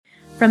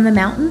From the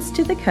mountains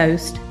to the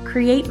coast,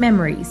 create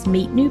memories,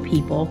 meet new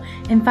people,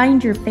 and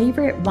find your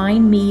favorite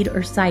wine, mead,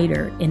 or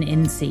cider in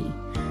NC.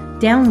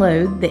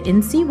 Download the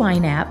NC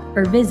Wine app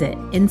or visit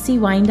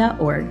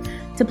ncwine.org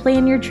to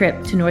plan your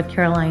trip to North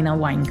Carolina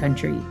wine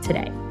country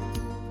today.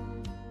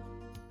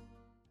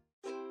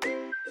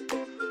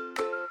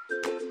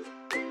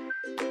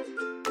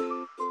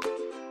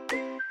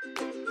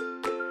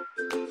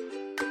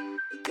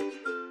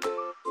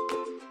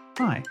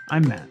 Hi,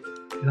 I'm Matt.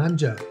 And I'm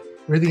Joe.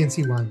 We're the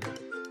NC Wine Guy.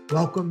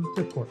 Welcome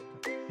to Cork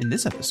Talk. In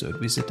this episode,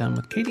 we sit down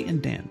with Katie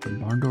and Dan from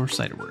Barn Door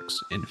Cider Works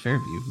in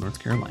Fairview, North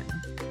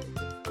Carolina.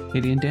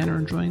 Katie and Dan are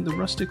enjoying the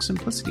rustic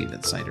simplicity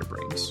that cider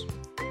brings.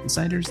 The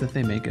ciders that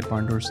they make at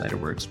Barn Door Cider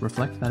Works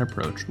reflect that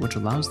approach, which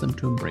allows them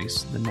to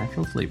embrace the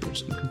natural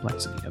flavors and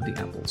complexity of the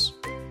apples.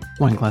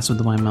 Wine Class with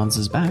the Wine Mouths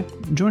is back.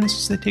 Join us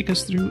as they take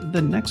us through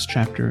the next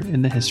chapter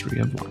in the history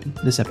of wine.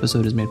 This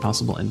episode is made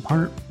possible in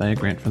part by a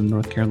grant from the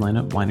North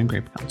Carolina Wine and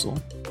Grape Council.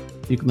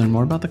 You can learn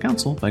more about the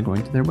council by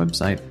going to their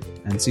website,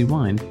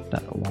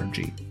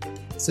 ncwine.org.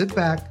 Sit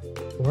back,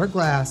 pour a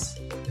glass,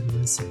 and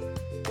listen.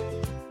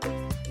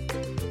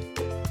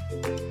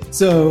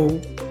 So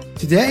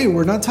today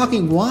we're not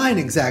talking wine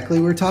exactly,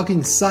 we're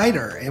talking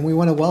cider, and we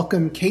want to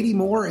welcome Katie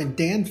Moore and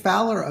Dan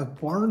Fowler of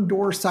Barn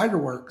Door Cider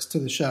Works to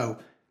the show.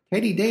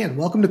 Katie, Dan,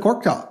 welcome to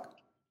Cork Talk.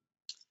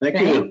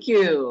 Thank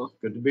you.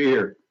 Good to be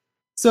here.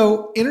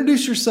 So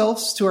introduce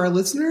yourselves to our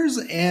listeners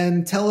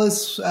and tell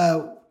us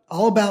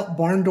all about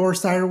Barn Door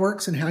Cider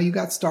Works and how you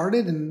got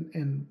started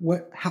and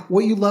what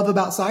you love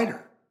about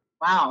cider.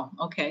 Wow.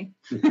 Okay.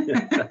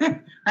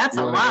 That's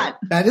a lot.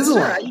 That is a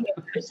lot.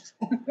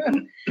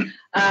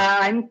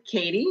 I'm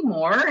Katie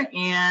Moore,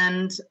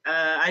 and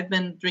I've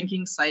been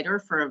drinking cider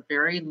for a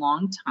very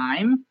long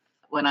time.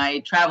 When I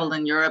traveled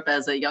in Europe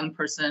as a young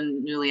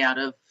person, newly out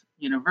of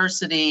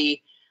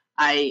university,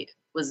 I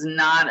was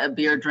not a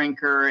beer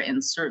drinker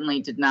and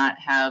certainly did not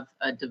have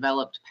a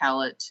developed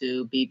palate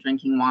to be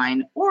drinking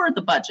wine or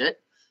the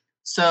budget.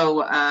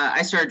 So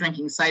I started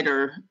drinking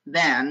cider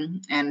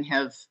then and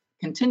have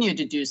continued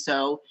to do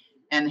so,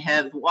 and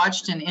have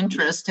watched an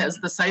interest as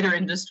the cider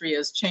industry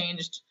has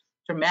changed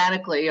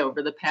dramatically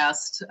over the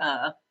past,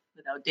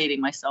 without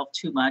dating myself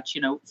too much,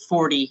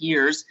 40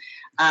 years.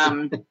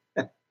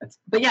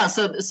 But yeah,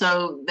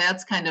 so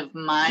that's kind of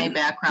my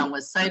background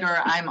with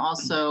cider. I'm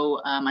also,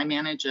 I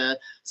manage a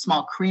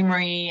small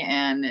creamery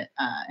and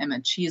am a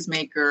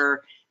cheesemaker.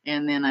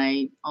 And then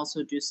I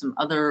also do some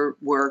other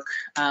work,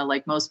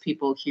 like most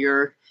people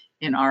here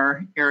in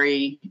our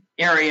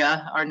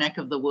area, our neck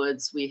of the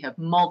woods. We have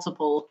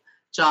multiple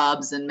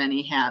jobs and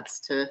many hats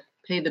to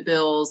pay the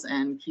bills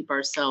and keep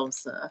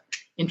ourselves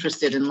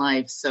interested in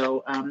life.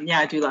 So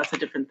I do lots of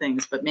different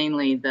things, but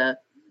mainly the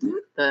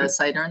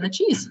cider and the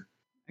cheese.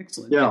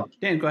 Excellent. Yeah.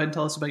 Dan, go ahead and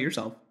tell us about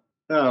yourself.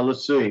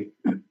 Let's see.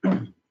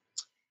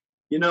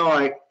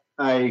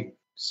 I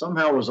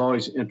somehow was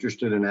always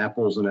interested in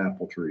apples and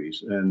apple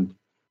trees, and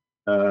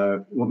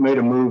made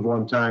a move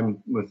one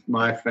time with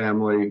my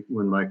family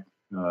when my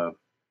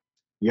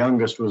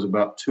youngest was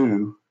about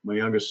 2, my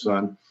youngest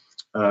son,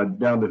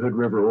 down to Hood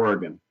River,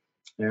 Oregon.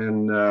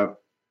 And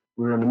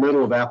we were in the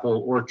middle of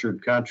apple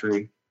orchard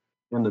country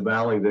in the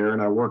valley there,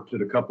 and I worked at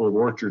a couple of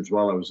orchards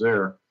while I was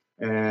there,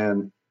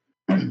 and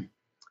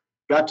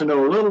got to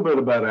know a little bit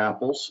about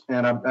apples.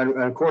 And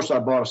of course I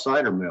bought a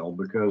cider mill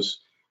because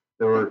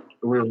we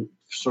were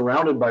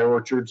surrounded by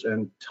orchards,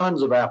 and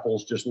tons of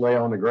apples just lay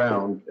on the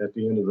ground at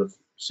the end of the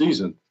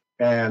season.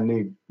 And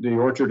the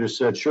orchardist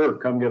said, "Sure,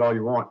 come get all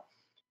you want."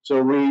 So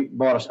I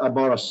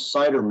bought a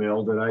cider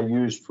mill that I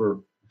used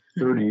for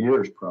 30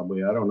 years,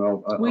 probably. I don't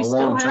know, a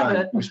long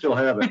time. We still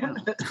have it.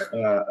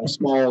 A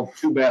small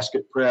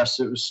 2-basket press.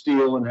 It was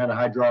steel and had a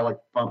hydraulic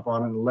pump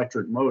on an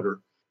electric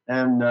motor.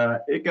 And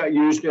it got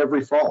used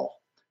every fall.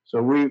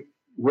 So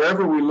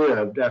wherever we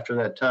lived after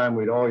that time,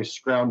 we'd always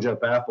scrounge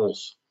up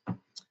apples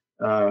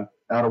out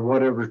of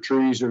whatever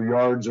trees or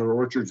yards or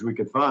orchards we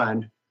could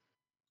find,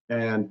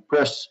 and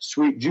press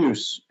sweet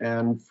juice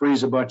and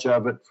freeze a bunch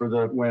of it for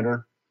the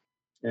winter.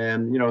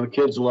 And, the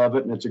kids love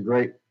it, and it's a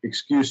great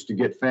excuse to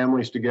get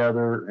families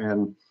together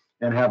and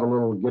have a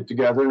little get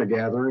together and a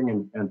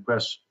gathering and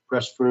press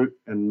fruit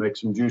and make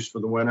some juice for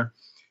the winter.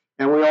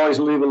 And we always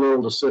leave a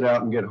little to sit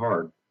out and get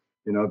hard,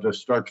 to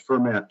start to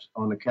ferment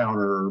on the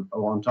counter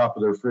or on top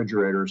of the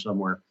refrigerator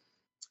somewhere,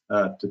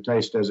 to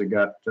taste as it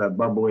got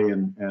bubbly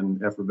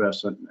and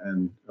effervescent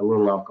and a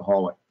little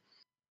alcoholic.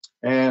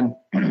 And,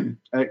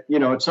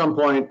 at some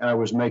point I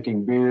was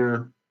making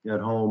beer at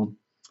home,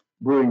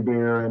 brewing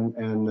beer,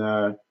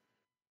 and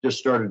just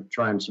started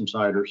trying some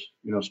ciders,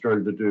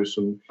 started to do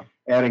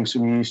adding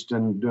some yeast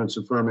and doing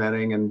some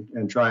fermenting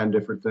and trying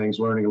different things,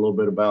 learning a little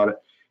bit about it,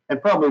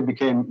 and probably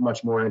became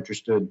much more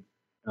interested,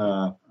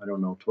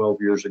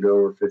 12 years ago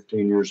or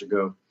 15 years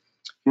ago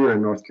here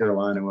in North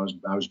Carolina.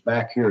 I was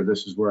back here.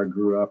 This is where I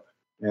grew up,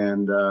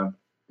 and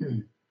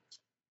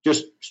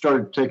just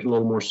started taking it a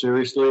little more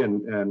seriously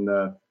and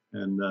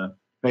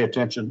pay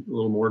attention a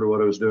little more to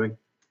what I was doing.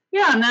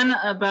 Yeah, and then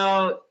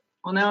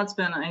now it's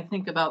been, I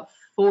think, about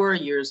 4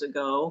 years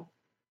ago,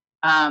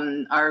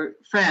 our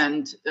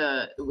friend,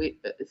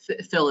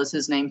 Phil is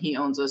his name. He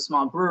owns a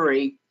small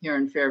brewery here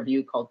in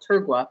Fairview called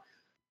Turgua,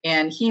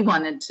 and he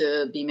wanted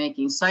to be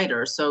making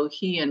cider. So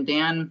he and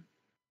Dan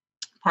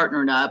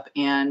partnered up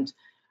and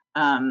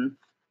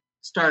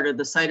started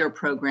the cider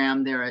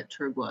program there at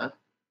Turgua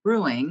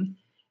Brewing.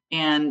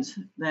 And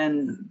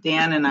then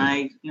Dan and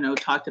I,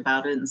 talked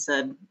about it and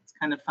said, it's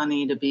kind of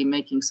funny to be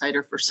making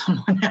cider for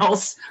someone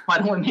else. Why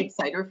don't we make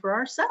cider for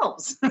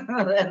ourselves?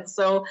 And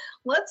so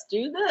let's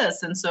do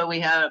this. And so we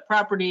had a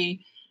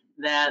property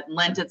that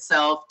lent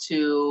itself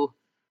to,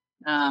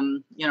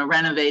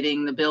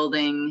 renovating the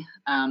building,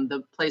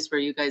 the place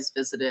where you guys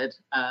visited,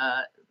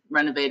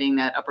 renovating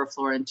that upper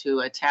floor into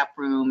a tap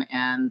room,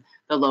 and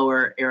the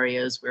lower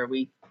areas where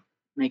we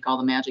make all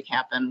the magic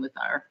happen with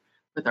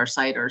our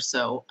cider.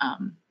 So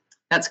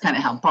that's kind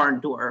of how Barn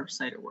Door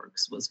Cider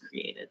Works was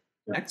created.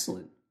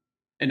 Excellent.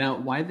 And now,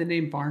 why the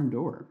name Barn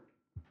Door?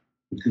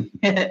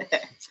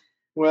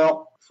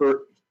 Well,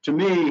 to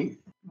me,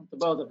 for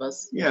both of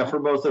us. Yeah, for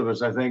both of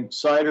us, I think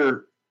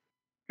cider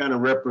kind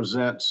of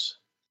represents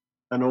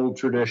an old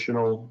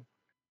traditional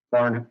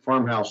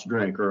farmhouse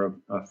drink, or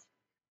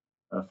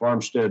a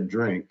farmstead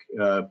drink.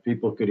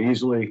 People could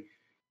easily,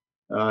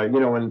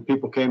 when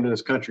people came to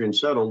this country and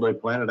settled, they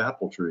planted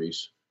apple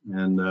trees,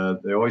 and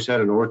they always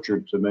had an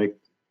orchard to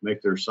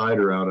make their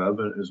cider out of,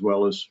 as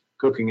well as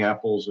cooking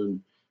apples and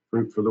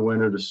fruit for the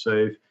winter to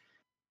save.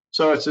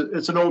 So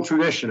it's an old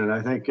tradition, and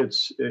I think it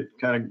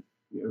kind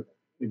of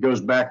it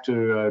goes back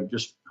to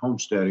just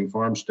homesteading,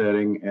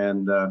 farmsteading,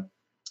 and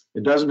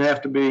it doesn't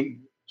have to be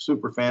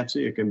super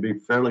fancy. It can be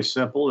fairly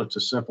simple. It's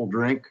a simple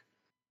drink,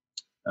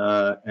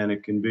 and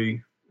it can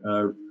be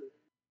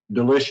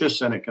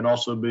delicious, and it can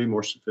also be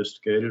more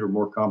sophisticated or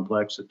more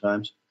complex at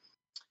times.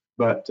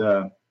 But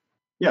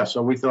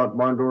so we thought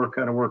Barn Door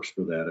kind of works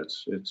for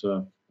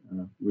that.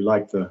 We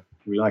like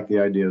the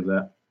idea of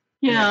that.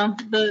 Yeah,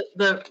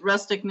 the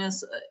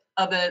rusticness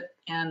of it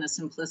and the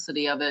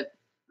simplicity of it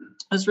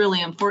is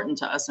really important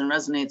to us and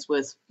resonates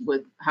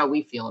with how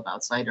we feel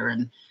about cider,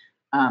 and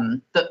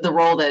the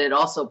role that it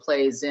also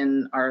plays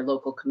in our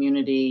local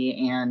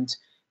community, and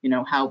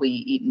how we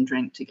eat and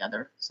drink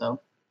together. So,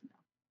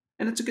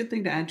 and it's a good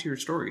thing to add to your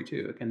story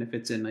too. It kind of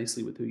fits in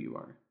nicely with who you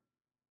are.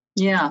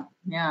 Yeah,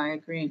 I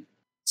agree.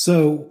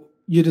 So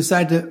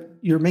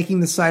you're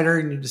making the cider,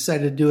 and you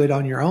decided to do it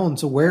on your own.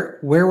 So where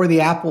were the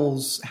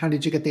apples? How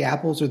did you get the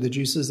apples or the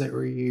juices that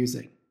were you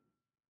using,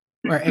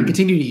 and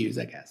continue to use,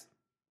 I guess?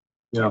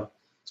 Yeah.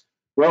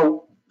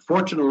 Well,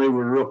 fortunately,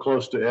 we're real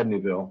close to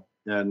Edneyville,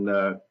 and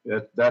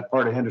that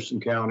part of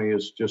Henderson County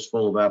is just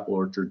full of apple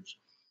orchards.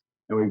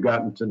 And we've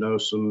gotten to know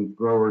some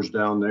growers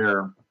down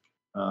there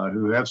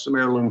who have some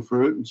heirloom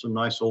fruit and some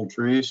nice old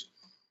trees.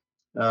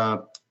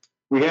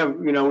 We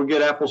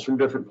get apples from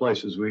different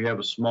places. We have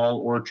a small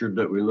orchard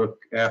that we look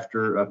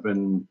after up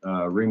in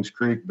Rings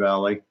Creek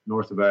Valley,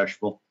 north of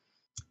Asheville,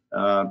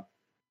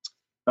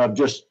 of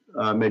just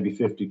maybe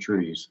 50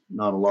 trees.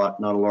 Not a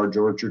large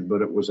orchard,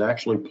 but it was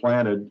actually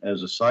planted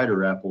as a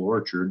cider apple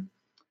orchard.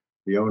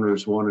 The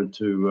owners wanted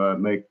to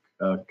make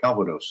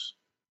Calvados.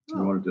 They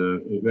wanted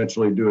to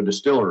eventually do a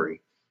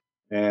distillery.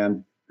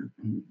 And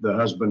the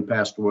husband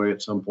passed away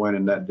at some point,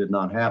 and that did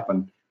not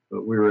happen.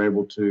 But we were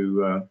able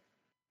to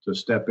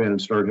step in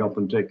and start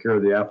helping take care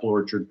of the apple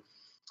orchard.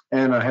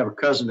 And I have a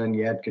cousin in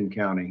Yadkin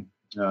County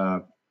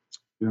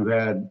who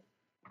had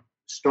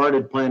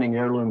started planting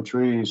heirloom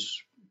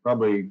trees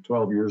probably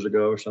 12 years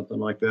ago or something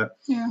like that.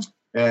 Yeah.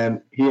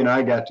 And he and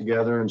I got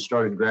together and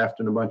started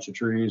grafting a bunch of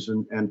trees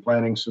and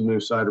planting some new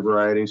cider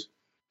varieties.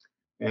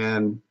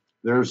 And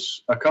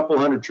there's a couple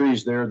hundred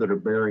trees there that are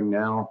bearing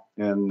now.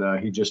 And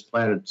he just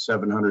planted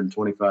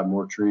 725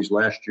 more trees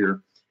last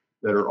year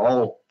that are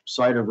all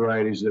cider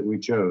varieties that we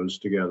chose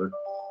together.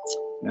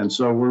 And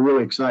so we're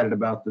really excited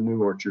about the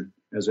new orchard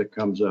as it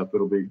comes up.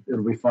 It'll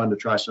be fun to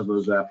try some of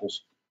those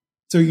apples.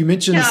 So you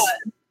mentioned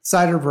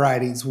cider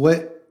varieties.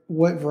 What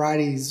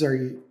varieties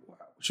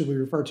should we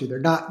refer to?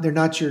 They're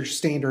not your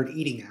standard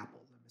eating apple,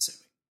 I'm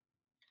assuming.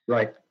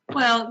 Right.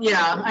 Well,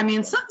 yeah. I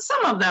mean,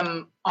 some of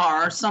them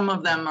are. Some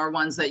of them are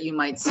ones that you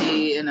might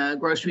see in a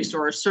grocery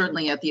store, or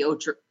certainly at the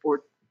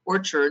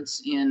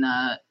orchards in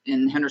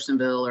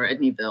Hendersonville or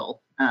Edneyville.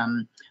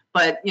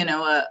 But,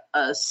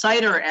 a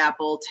cider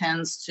apple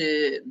tends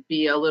to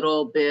be a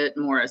little bit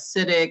more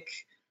acidic,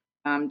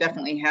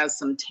 definitely has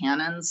some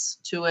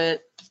tannins to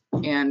it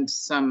and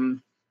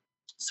some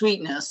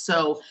sweetness.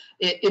 So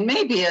it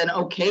may be an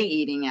okay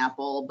eating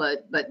apple,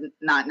 but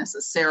not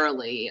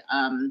necessarily.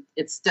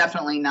 It's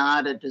definitely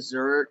not a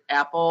dessert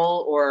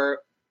apple or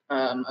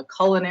a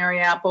culinary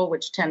apple,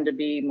 which tend to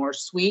be more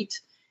sweet.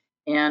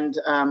 And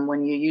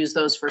when you use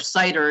those for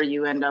cider,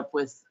 you end up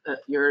with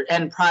your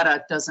end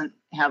product doesn't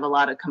have a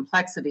lot of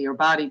complexity or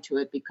body to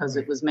it because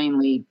it was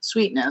mainly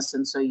sweetness.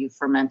 And so you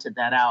fermented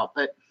that out.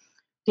 But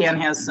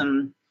Dan has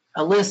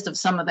a list of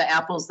some of the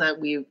apples that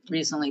we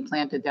recently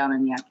planted down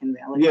in Yadkin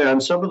Valley. Yeah,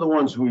 and some of the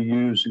ones we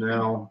use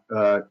now,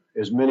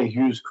 as many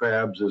Hughes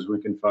crabs as we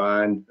can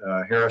find,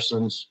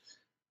 Harrison's,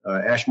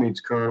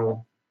 Ashmead's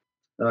Kernel,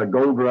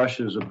 Gold Rush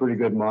is a pretty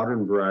good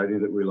modern variety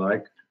that we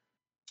like.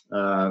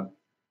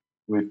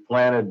 We've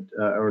planted,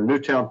 our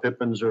Newtown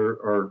Pippins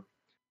are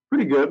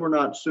pretty good. We're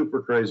not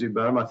super crazy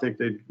about them. I think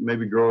they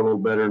maybe grow a little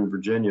better in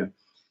Virginia.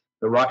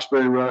 The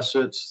Roxbury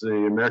Russets,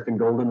 the American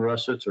Golden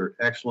Russets are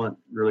excellent,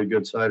 really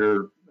good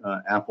cider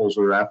apples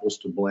or apples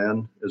to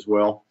blend as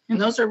well. And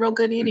those are real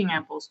good eating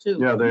apples too.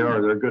 Yeah, they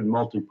are. They're a good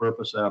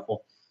multi-purpose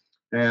apple.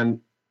 And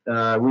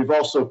we've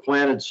also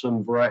planted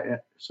some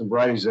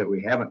varieties that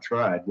we haven't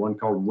tried. One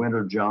called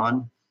Winter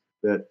John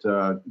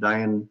that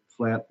Diane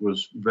Flint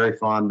was very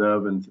fond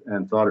of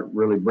and thought it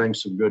really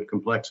brings some good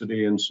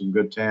complexity and some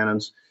good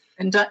tannins.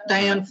 And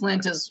Diane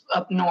Flint is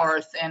up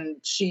north, and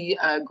she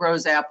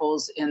grows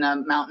apples in a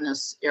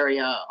mountainous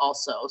area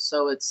also.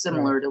 So it's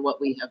similar to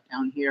what we have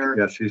down here.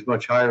 Yeah, she's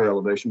much higher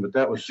elevation, but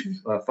that was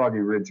Foggy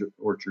Ridge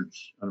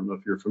Orchards. I don't know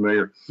if you're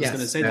familiar. I was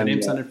going to say that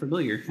name sounded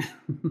familiar.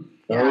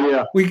 Oh,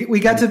 yeah. We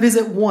got to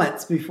visit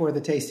once before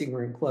the tasting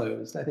room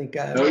closed. I think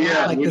like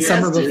the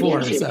summer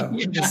before. So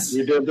you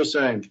did the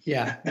same.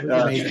 Yeah, it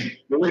was amazing.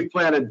 But we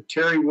planted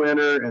Terry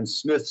Winter and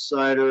Smith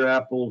cider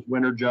apples,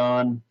 Winter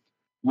John,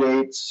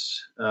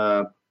 Yates,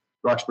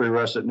 Roxbury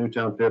Russet,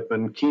 Newtown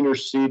Pippin, Keener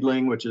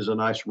Seedling, which is a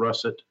nice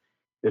russet.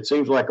 It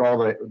seems like all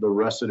the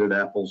russeted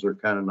apples are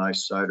kind of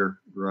nice cider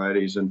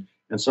varieties, and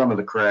some of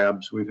the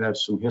crabs. We've had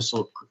some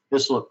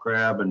Hislop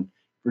crab and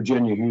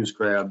Virginia Hughes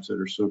crabs that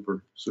are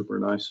super, super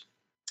nice.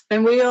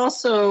 And we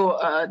also,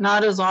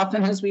 not as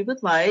often as we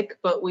would like,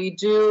 but we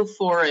do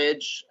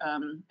forage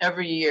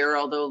every year,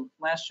 although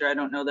last year I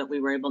don't know that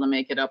we were able to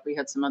make it up. We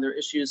had some other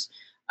issues.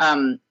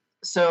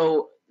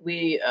 So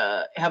we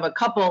have a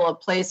couple of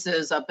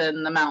places up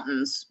in the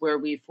mountains where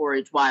we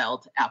forage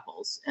wild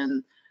apples.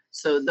 And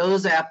so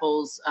those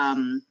apples,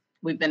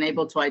 we've been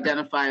able to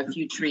identify a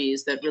few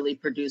trees that really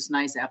produce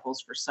nice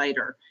apples for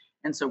cider.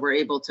 And so we're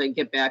able to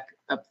get back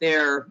up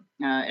there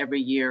every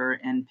year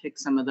and pick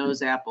some of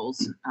those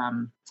apples.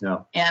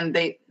 And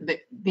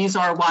these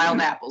are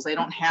wild apples. They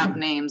don't have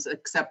names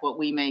except what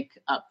we make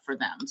up for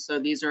them. So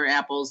these are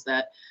apples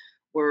that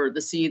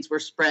the seeds were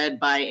spread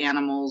by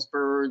animals,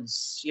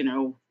 birds,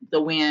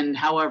 the wind,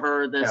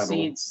 however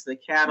the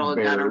cattle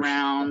got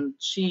around,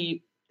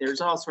 sheep,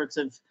 there's all sorts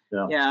of,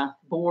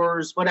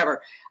 boars,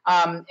 whatever.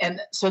 And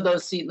so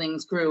those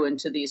seedlings grew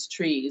into these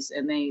trees,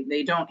 and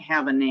they don't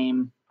have a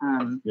name.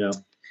 And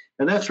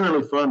that's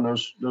really fun.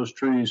 Those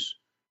trees,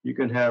 you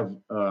can have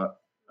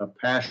a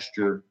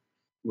pasture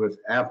with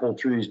apple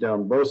trees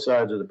down both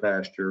sides of the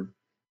pasture,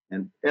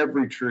 and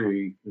every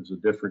tree is a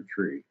different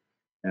tree.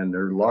 And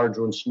there are large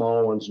ones,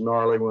 small ones,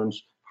 gnarly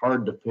ones,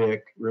 hard to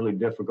pick, really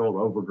difficult,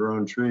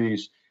 overgrown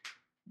trees.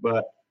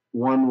 But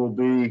one will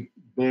be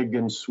big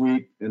and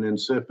sweet and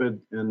insipid,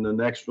 and the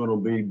next one will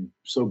be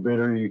so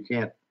bitter you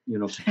can't,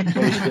 taste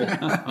it.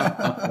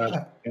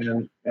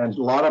 And a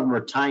lot of them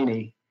are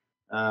tiny,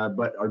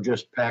 but are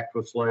just packed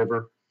with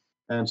flavor.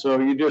 And so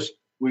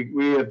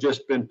we have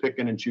just been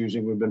picking and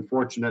choosing. We've been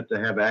fortunate to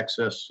have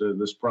access to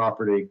this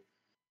property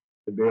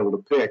to be able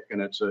to pick,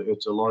 and it's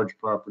a large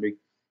property.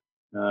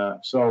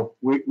 So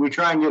we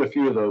try and get a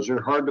few of those.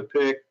 They're hard to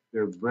pick.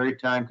 They're very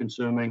time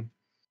consuming,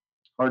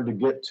 hard to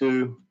get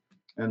to.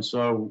 And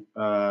so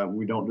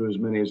we don't do as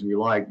many as we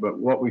like. But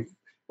what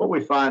we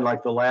find,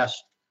 like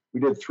we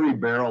did 3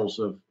 barrels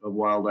of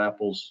wild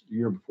apples the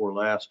year before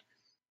last.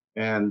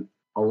 And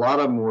a lot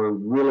of them were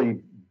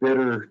really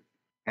bitter,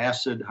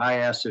 high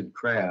acid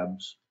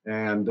crabs.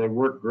 And they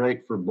work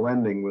great for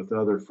blending with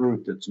other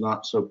fruit that's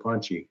not so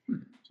punchy.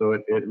 So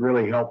it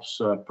really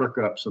helps perk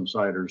up some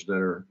ciders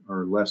that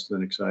are less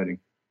than exciting.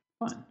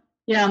 Fun.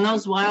 Yeah, and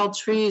those wild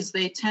trees,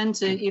 they tend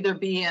to either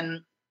be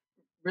in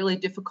really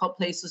difficult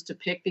places to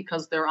pick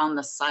because they're on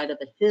the side of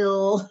a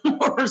hill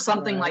or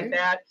something like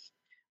that.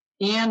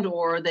 And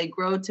or they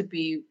grow to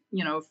be,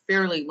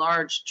 fairly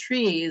large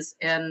trees.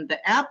 And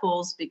the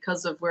apples,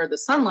 because of where the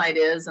sunlight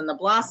is and the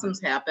blossoms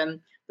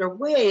happen, they're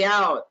way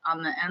out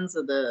on the ends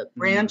of the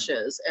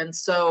branches. And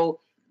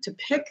so to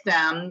pick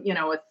them,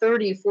 a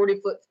 30,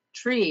 40-foot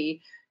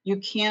tree,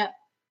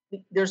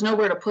 there's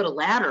nowhere to put a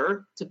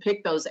ladder to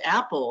pick those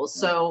apples.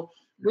 So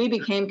we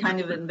became kind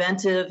of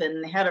inventive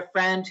and had a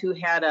friend who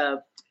had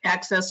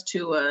access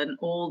to an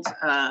old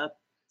a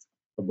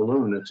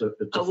balloon. It's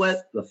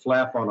the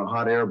flap on a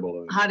hot air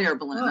balloon. Hot air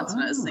balloon. That's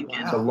what I was thinking.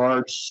 It's a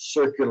large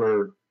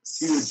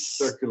huge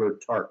circular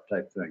tarp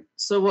type thing.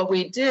 So what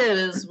we did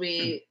is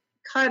we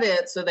cut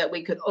it so that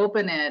we could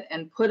open it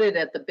and put it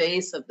at the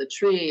base of the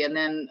tree. And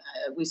then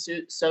we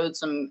sewed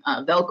some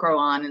Velcro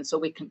on, and so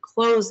we can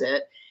close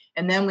it.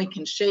 And then we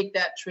can shake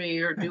that tree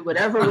or do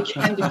whatever we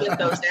can to get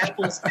those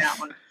apples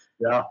down.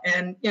 Yeah.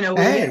 And, we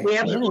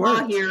have a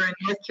law here in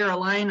North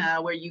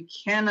Carolina where you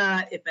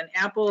cannot, if an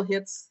apple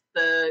hits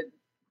the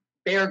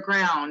bare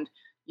ground,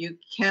 you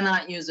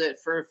cannot use it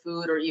for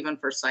food or even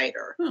for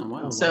cider. Oh,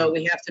 wow. So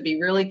we have to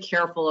be really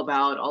careful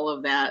about all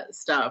of that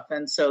stuff.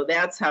 And so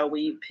that's how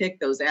we pick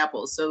those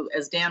apples. So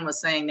as Dan was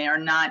saying, they are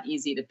not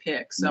easy to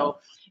pick. So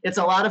it's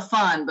a lot of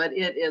fun, but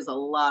it is a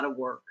lot of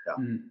work.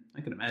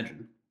 I can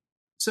imagine.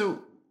 So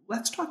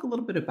let's talk a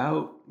little bit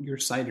about your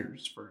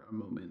ciders for a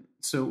moment.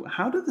 So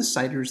how do the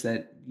ciders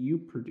that you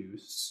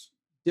produce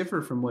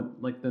differ from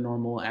what like the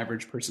normal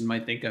average person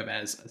might think of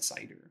as a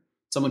cider?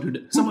 Someone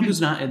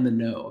who's not in the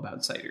know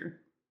about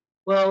cider.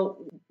 Well,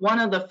 one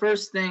of the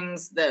first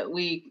things that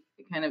we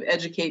kind of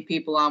educate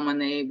people on when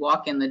they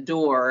walk in the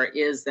door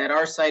is that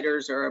our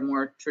ciders are a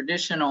more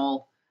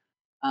traditional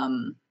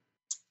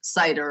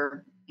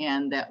cider,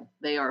 and that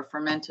they are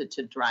fermented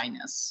to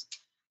dryness.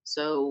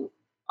 So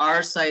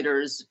our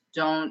ciders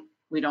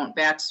we don't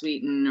back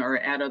sweeten or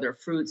add other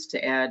fruits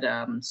to add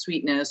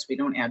sweetness. We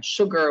don't add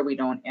sugar. We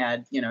don't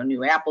add,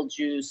 new apple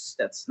juice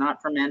that's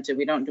not fermented.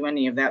 We don't do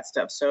any of that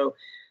stuff. So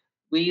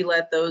we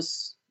let the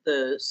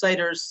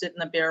ciders sit in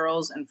the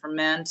barrels and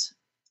ferment,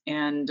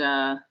 and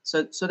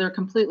so they're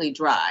completely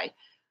dry.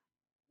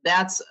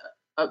 That's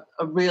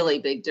a really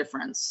big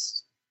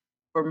difference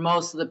for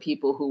most of the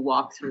people who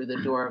walk through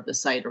the door of the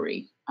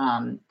cidery.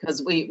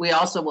 Because we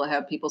also will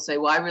have people say,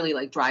 well, I really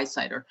like dry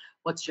cider.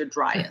 What's your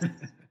driest?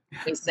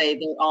 They say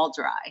they're all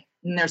dry.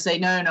 And they're saying,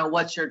 no,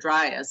 what's your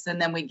driest?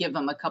 And then we give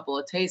them a couple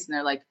of tastes, and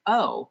they're like,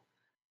 oh,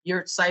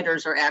 your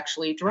ciders are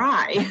actually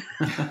dry.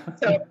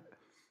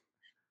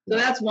 So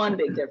that's one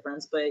big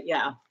difference, but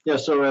yeah. Yeah,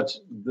 so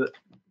that's the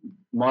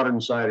modern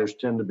ciders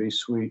tend to be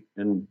sweet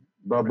and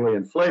bubbly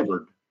and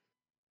flavored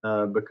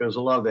because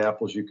a lot of the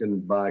apples you can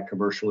buy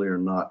commercially are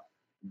not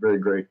very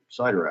great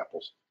cider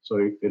apples.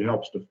 So it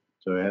helps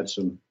to add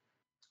some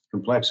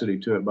complexity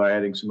to it by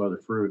adding some other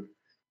fruit.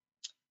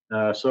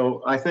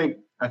 So I think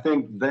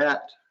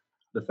that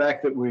the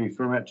fact that we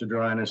ferment to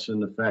dryness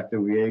and the fact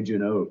that we age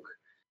in oak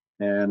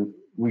and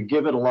we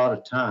give it a lot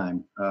of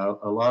time.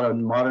 A lot of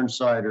modern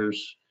ciders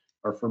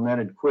are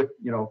fermented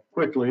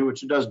quickly,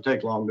 which it doesn't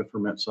take long to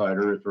ferment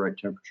cider at the right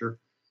temperature.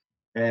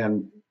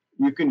 And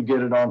you can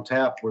get it on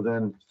tap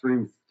within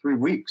 4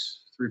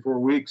 weeks,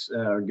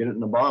 get it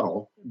in a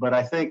bottle. But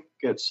I think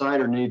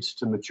cider needs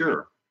to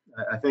mature.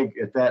 I think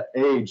at that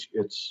age,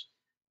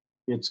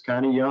 it's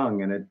kind of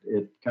young and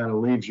it kind of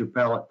leaves your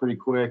palate pretty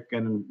quick,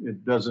 and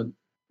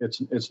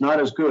it's not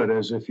as good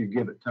as if you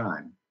give it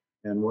time.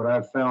 And what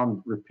I've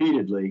found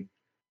repeatedly,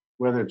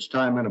 whether it's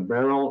time in a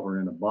barrel or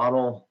in a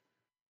bottle,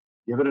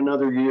 give it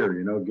another year,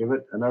 give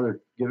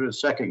it a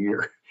second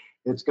year.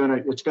 It's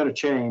gonna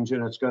change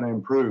and it's gonna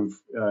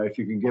improve if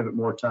you can give it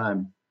more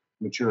time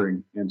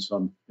maturing and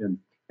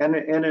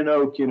in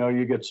oak,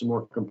 you get some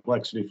more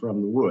complexity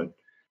from the wood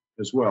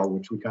as well,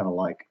 which we kind of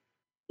like.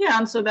 Yeah,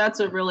 and so that's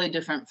a really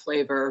different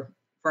flavor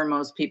for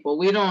most people.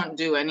 We don't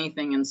do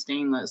anything in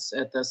stainless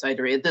at the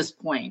cidery at this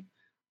point.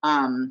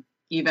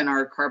 Even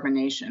our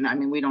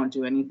carbonation, we don't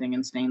do anything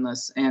in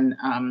stainless. And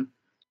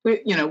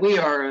we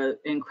are an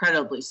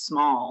incredibly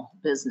small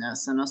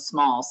business and a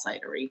small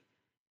cidery,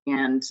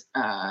 and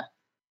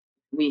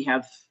we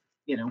have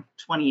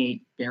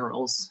 28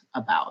 barrels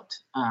about,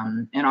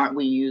 and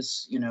we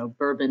use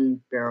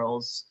bourbon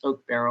barrels,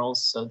 oak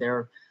barrels, so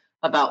they're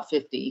about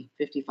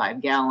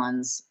 55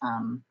 gallons.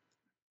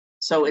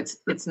 So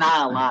it's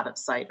not a lot of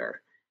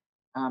cider.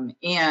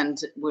 And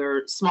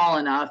we're small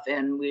enough,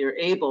 and we're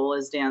able,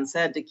 as Dan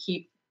said, to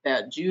keep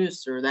that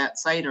juice or that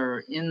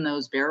cider in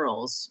those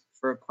barrels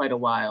for quite a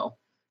while.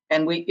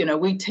 And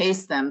we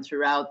taste them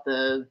throughout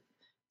the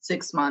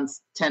 6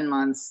 months, 10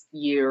 months,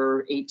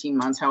 year, 18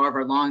 months,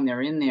 however long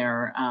they're in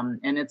there.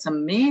 And it's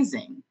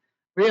amazing,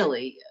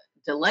 really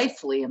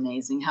delightfully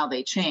amazing how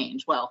they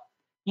change. Well,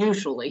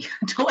 usually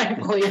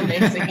delightfully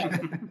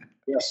amazing.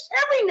 Yes.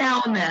 Every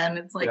now and then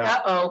it's like,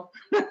 yeah. Uh-oh.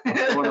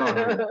 What's going on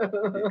here?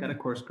 You've got to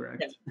course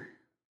correct.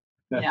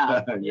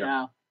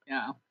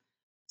 Yeah.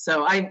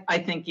 So I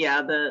think,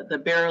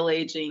 the barrel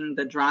aging,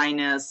 the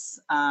dryness,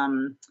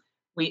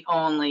 we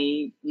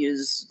only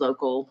use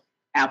local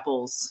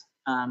apples.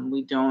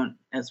 We don't,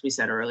 as we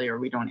said earlier,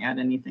 we don't add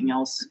anything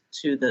else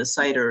to the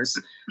ciders.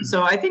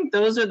 So I think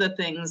those are the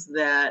things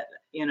that,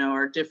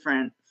 are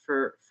different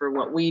for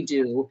what we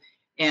do.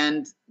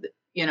 And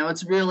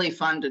it's really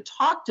fun to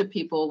talk to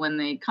people when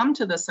they come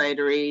to the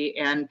cidery,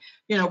 and,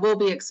 we'll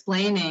be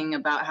explaining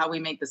about how we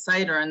make the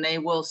cider, and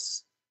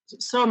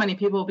so many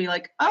people will be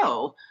like,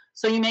 oh,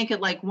 so you make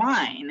it like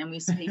wine? And we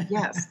say,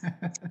 yes,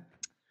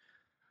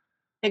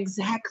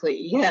 exactly.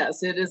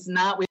 Yes, it is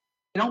not. We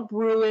don't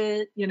brew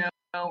it,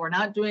 we're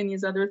not doing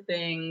these other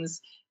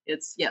things.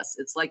 It's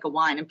like a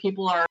wine. And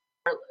people are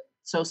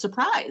so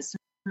surprised.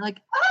 They're like,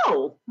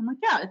 oh, I'm like,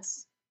 yeah,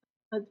 it's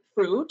a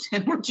fruit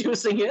and we're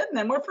juicing it and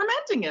then we're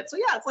fermenting it. So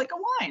yeah, it's like a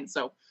wine.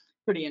 So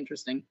pretty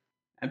interesting.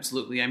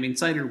 Absolutely.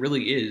 Cider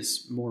really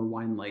is more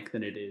wine-like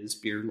than it is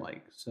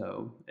beer-like.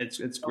 So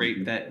it's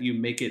great that you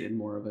make it in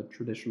more of a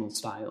traditional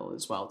style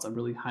as well to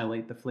really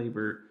highlight the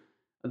flavor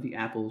of the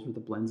apples or the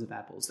blends of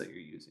apples that you're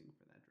using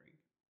for that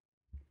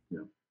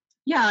drink.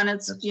 Yeah, and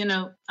it's,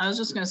 I was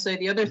just going to say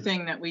the other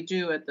thing that we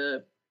do at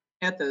the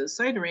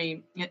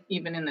cidery,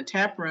 even in the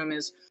tap room,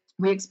 is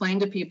we explain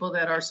to people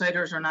that our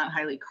ciders are not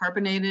highly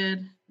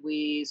carbonated.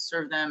 We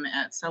serve them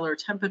at cellar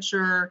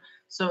temperature.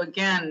 So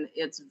again,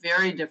 it's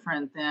very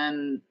different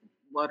than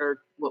what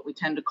we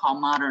tend to call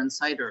modern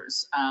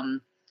ciders.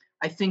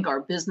 I think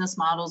our business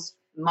model's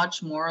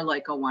much more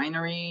like a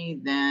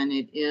winery than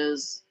it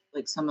is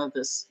like some of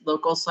this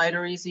local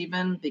cideries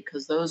even,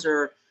 because those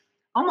are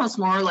almost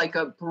more like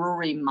a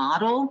brewery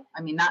model.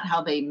 I mean, not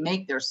how they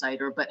make their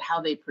cider, but how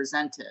they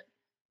present it.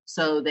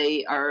 So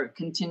they are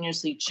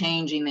continuously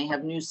changing. They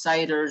have new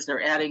ciders,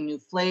 they're adding new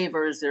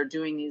flavors, they're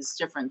doing these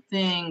different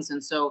things.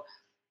 And so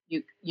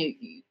you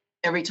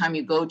every time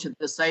you go to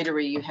the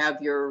cidery, you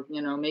have your,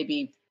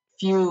 maybe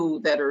few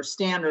that are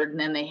standard, and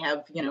then they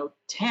have,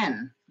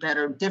 10 that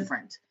are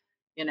different,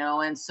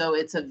 and so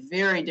it's a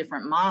very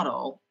different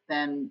model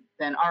than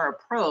our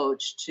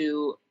approach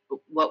to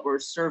what we're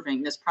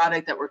serving, this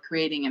product that we're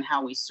creating and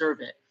how we serve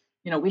it.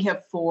 We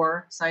have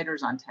 4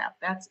 ciders on tap.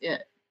 That's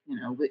it.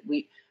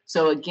 We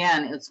so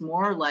again, it's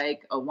more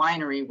like a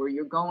winery where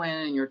you're going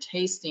and you're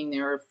tasting.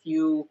 There are a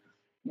few,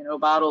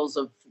 bottles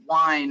of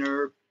wine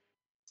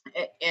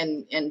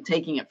and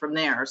taking it from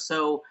there.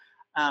 So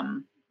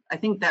I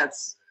think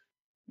that's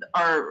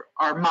our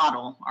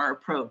model. Our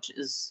approach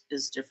is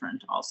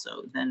different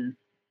also than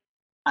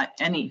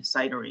any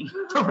cidery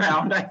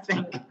around, I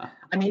think.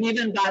 I mean,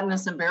 even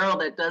Botanist and Barrel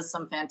that does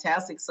some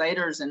fantastic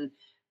ciders,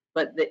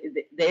 but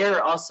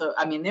they're also,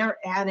 I mean, they're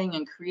adding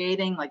and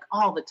creating like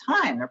all the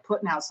time. They're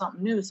putting out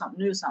something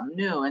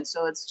new. And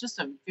so it's just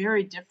a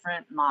very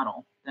different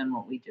model than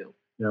what we do.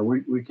 Yeah,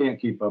 we can't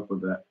keep up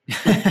with that.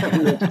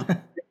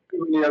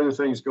 Too many other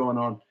things going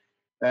on.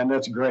 And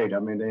that's great. I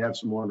mean, they have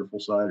some wonderful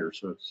ciders,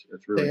 so it's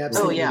really They cool.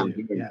 absolutely yeah.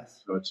 do.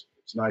 Yes. So it's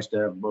nice to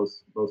have both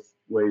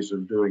ways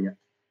of doing it.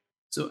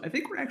 So I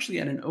think we're actually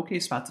at an okay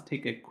spot to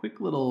take a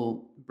quick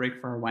little break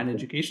for our wine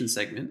education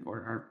segment, or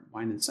our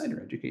wine and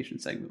cider education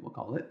segment, we'll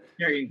call it.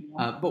 There you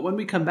go. But when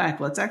we come back,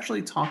 let's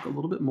actually talk a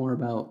little bit more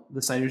about the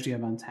ciders you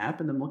have on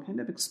tap, and then we'll kind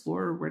of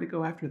explore where to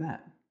go after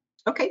that.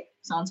 Okay,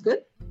 sounds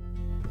good.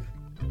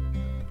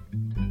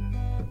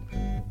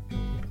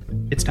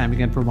 It's time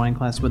again for Wine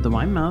Class with the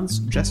Wine Mouths.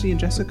 Jesse and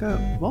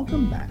Jessica,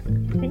 welcome back.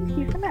 Thank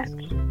you so much.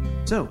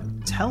 So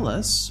tell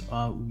us,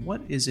 what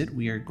is it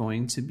we are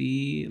going to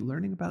be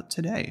learning about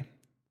today?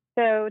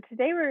 So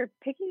today we're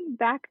picking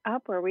back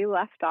up where we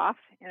left off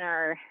in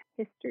our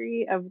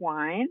history of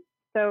wine.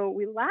 So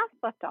we last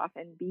left off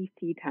in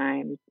BC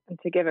times. And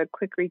to give a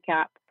quick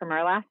recap from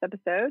our last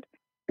episode,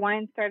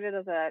 wine started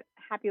as a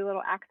happy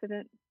little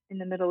accident in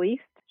the Middle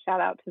East.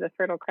 Shout out to the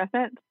Fertile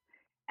Crescent.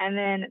 And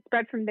then it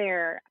spread from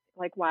there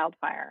like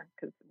wildfire,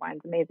 because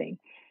wine's amazing.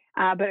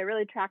 But it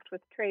really tracked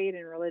with trade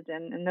and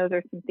religion. And those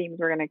are some themes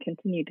we're going to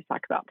continue to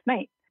talk about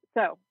tonight.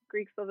 So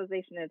Greek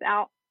civilization is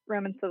out.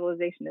 Roman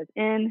civilization is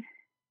in.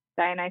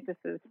 Dionysus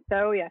is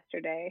so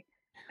yesterday,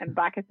 and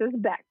Bacchus is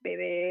back,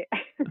 baby.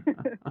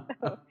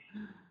 So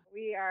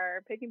we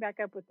are picking back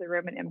up with the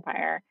Roman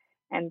Empire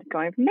and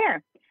going from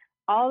there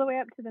all the way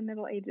up to the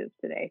Middle Ages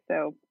today.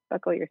 So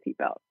buckle your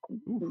seatbelt.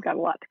 We've got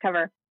a lot to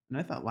cover. And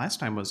I thought last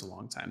time was a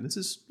long time. This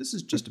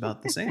is just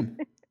about the same.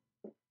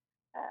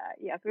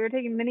 Yes, we were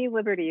taking many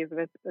liberties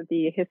with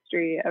the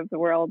history of the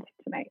world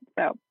tonight.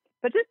 So,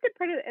 but just to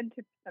put it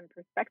into some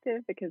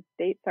perspective, because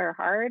dates are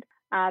hard,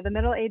 the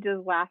Middle Ages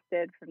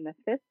lasted from the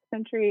 5th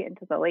century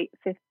into the late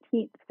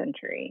 15th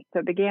century. So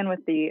it began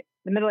with the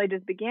Middle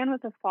Ages began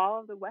with the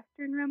fall of the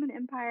Western Roman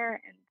Empire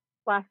and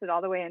lasted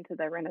all the way into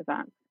the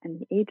Renaissance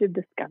and the Age of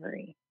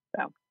Discovery.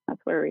 So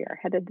that's where we are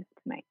headed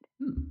tonight.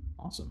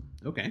 Awesome.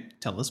 Okay,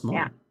 tell us more.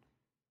 Yeah.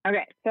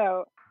 Okay,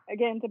 so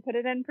again, to put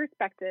it in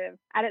perspective,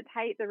 at its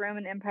height, the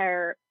Roman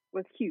Empire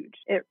was huge.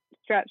 It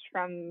stretched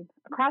from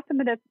across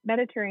the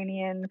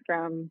Mediterranean,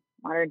 from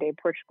modern-day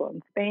Portugal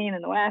and Spain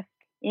in the west,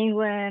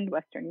 England,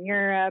 Western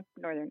Europe,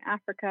 Northern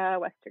Africa,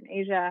 Western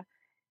Asia,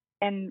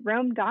 and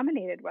Rome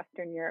dominated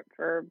Western Europe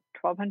for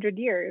 1,200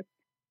 years.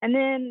 And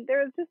then there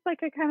was just like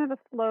a kind of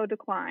a slow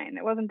decline.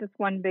 It wasn't just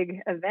one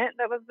big event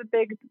that was the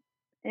big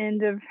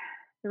end of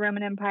the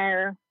Roman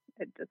Empire.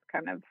 It just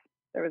kind of,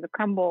 there was a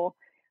crumble.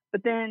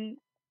 But then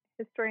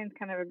historians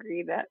kind of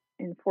agree that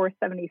in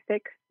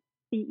 476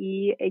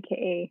 CE,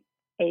 aka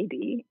AD,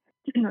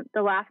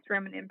 the last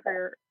Roman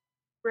emperor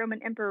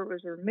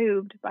was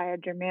removed by a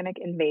Germanic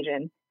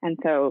invasion. And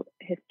so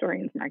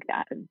historians mark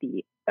that as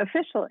the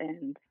official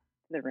end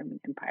to the Roman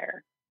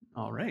Empire.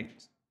 All right.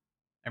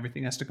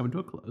 Everything has to come to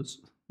a close.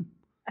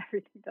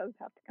 Everything does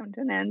have to come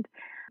to an end.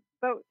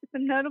 But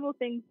some notable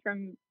things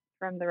from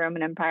the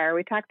Roman Empire.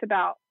 We talked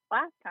about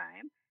last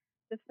time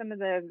just some of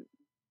the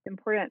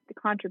important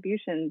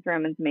contributions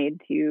Romans made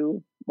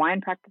to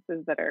wine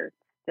practices that are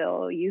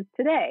still used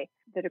today,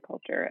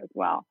 viticulture as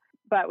well.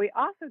 But we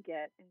also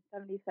get in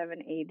 77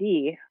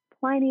 AD,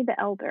 Pliny the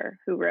Elder,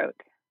 who wrote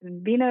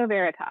Vino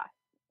Veritas,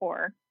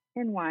 or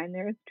in wine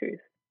there is truth.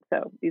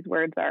 So these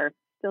words are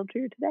still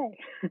true today.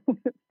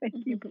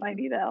 Thank you,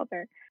 Pliny the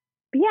Elder.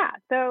 But yeah,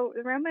 so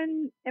the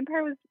Roman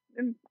Empire was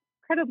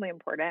incredibly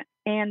important.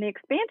 And the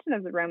expansion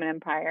of the Roman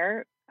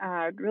Empire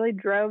really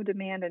drove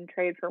demand and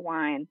trade for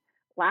wine,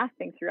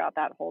 lasting throughout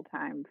that whole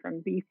time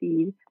from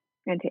BC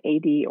into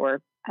AD,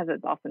 or as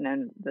it's also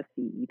known, the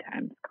CE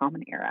times,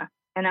 Common Era.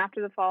 And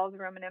after the fall of the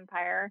Roman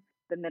Empire,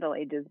 the Middle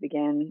Ages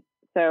begin.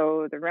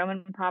 So the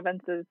Roman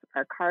provinces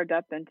are carved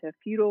up into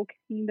feudal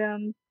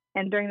kingdoms.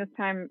 And during this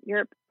time,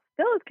 Europe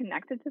still is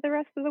connected to the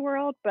rest of the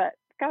world, but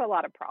it's got a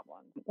lot of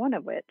problems. One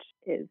of which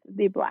is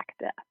the Black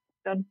Death.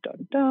 Dun,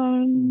 dun,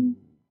 dun.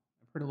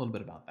 I've heard a little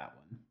bit about that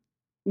one.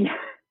 Yeah,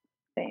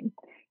 same.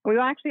 We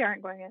actually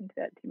aren't going into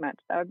it too much.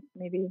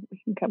 Maybe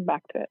we can come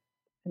back to it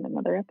in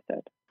another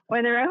episode.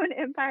 When the Roman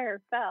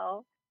Empire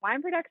fell,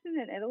 wine production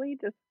in Italy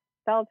just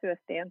fell to a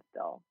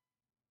standstill.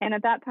 And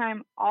at that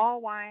time,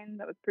 all wine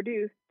that was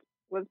produced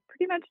was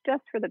pretty much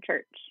just for the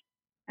church.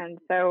 And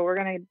so we're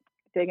going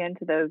to dig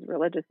into those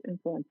religious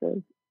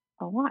influences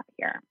a lot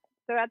here.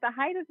 So at the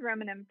height of the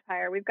Roman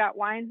Empire, we've got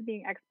wines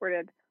being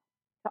exported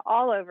to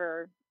all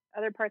over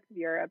other parts of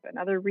Europe and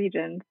other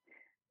regions,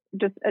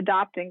 just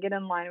adopt and get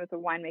in line with the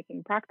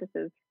winemaking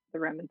practices the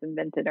Romans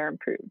invented or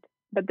improved.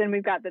 But then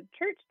we've got the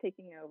church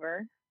taking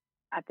over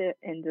at the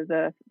end of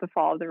the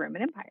fall of the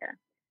Roman Empire,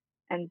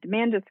 and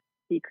demand just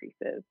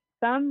decreases.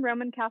 Some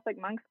Roman Catholic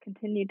monks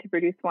continued to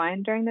produce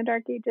wine during the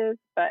Dark Ages,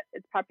 but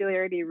its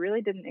popularity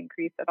really didn't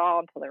increase at all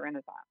until the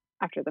Renaissance.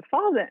 After the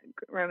fall of the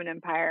Roman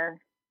Empire,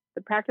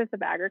 the practice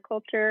of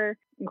agriculture,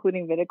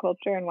 including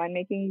viticulture and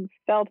winemaking,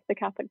 fell to the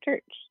Catholic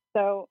Church.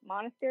 So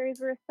monasteries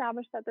were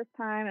established at this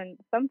time, and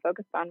some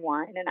focused on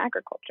wine and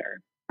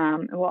agriculture.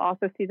 And we'll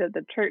also see that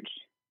the church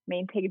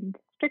maintained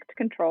strict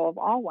control of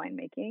all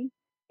winemaking,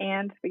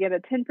 and we get a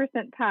 10%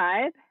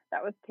 tithe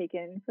that was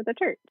taken for the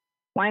church.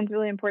 Wine's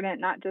really important,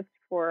 not just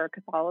for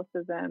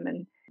Catholicism,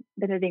 and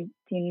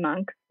Benedictine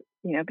monks,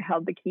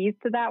 held the keys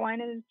to that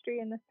wine industry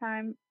in this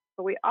time.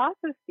 But we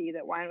also see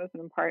that wine was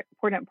an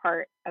important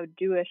part of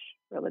Jewish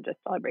religious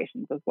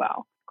celebrations as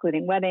well,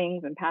 including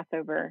weddings and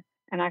Passover.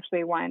 And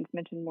actually, wine's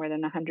mentioned more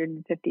than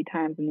 150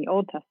 times in the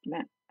Old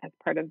Testament as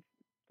part of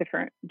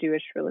different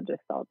Jewish religious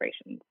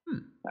celebrations.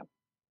 So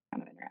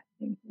kind of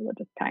interesting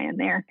religious tie-in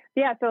there.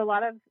 Yeah, so a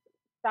lot of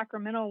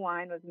sacramental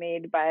wine was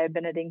made by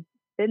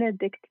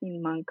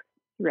Benedictine monks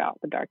throughout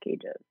the Dark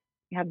Ages.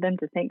 We have them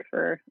to thank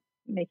for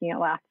making it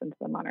last into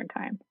the modern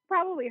time.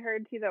 Probably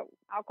heard too that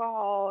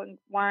alcohol and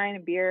wine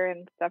and beer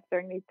and stuff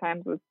during these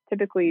times was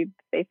typically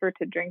safer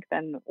to drink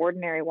than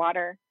ordinary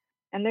water.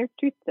 And there's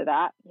truth to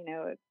that.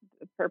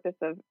 The purpose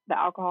of the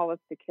alcohol was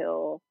to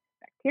kill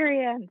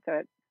bacteria, and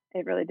so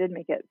it really did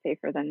make it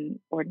safer than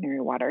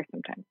ordinary water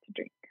sometimes to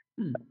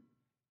drink.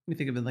 We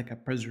think of it like a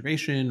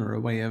preservation or a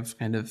way of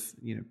kind of,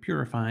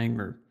 purifying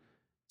or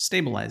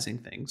stabilizing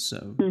things.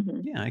 So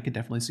yeah, I could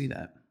definitely see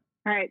that.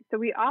 All right. So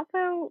we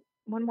also,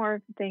 one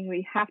more thing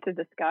we have to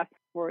discuss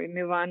before we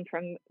move on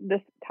from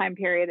this time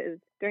period is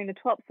during the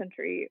 12th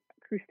century,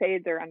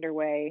 crusades are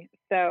underway.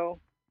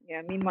 So,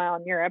 meanwhile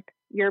in Europe,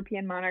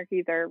 European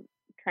monarchies are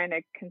trying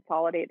to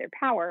consolidate their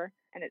power,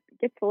 and it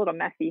gets a little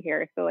messy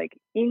here. So like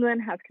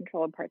England has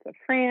control of parts of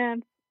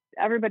France.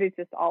 Everybody's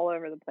just all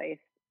over the place.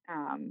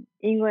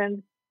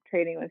 England's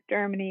trading with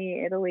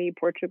Germany, Italy,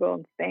 Portugal,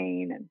 and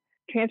Spain. And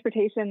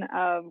transportation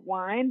of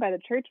wine by the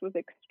church was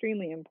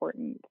extremely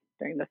important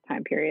during this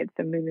time period.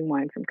 So moving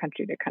wine from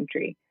country to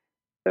country.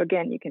 So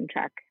again, you can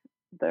track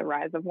the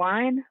rise of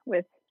wine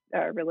with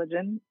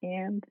religion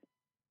and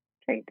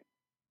trade.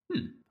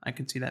 I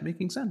can see that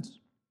making sense.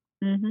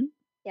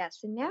 Yeah,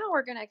 so now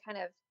we're going to kind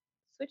of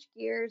switch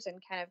gears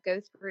and kind of go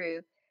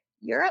through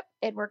Europe,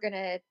 and we're going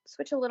to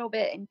switch a little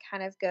bit and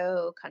kind of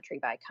go country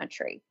by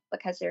country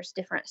because there's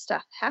different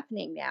stuff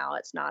happening now.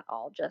 It's not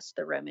all just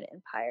the Roman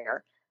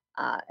Empire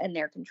and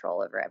their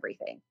control over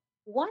everything.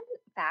 One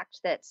fact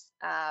that's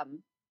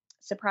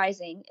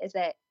surprising is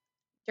that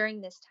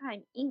during this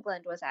time,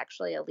 England was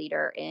actually a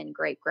leader in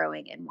grape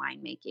growing and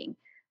winemaking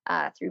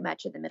through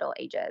much of the Middle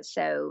Ages.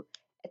 So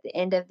at the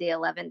end of the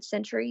 11th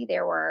century,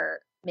 there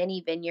were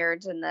many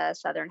vineyards in the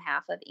southern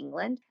half of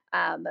England.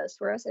 Most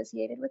were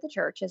associated with the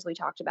church, as we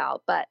talked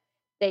about, but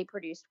they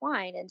produced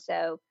wine. And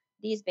so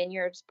these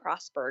vineyards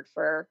prospered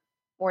for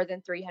more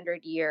than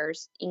 300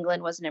 years.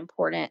 England was an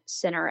important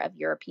center of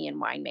European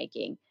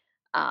winemaking.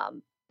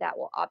 That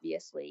will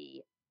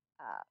obviously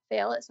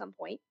fail at some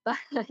point, but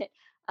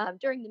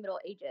during the Middle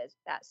Ages,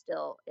 that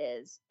still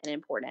is an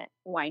important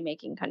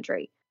winemaking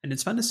country. And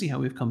it's fun to see how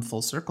we've come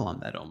full circle on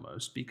that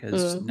almost,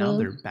 because now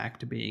they're back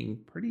to being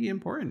pretty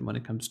important when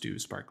it comes to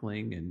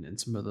sparkling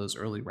and some of those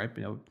early ripe,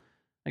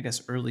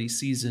 early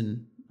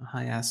season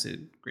high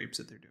acid grapes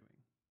that they're doing.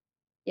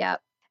 Yeah.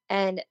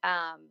 And,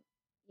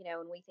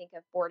 when we think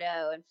of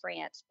Bordeaux and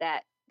France,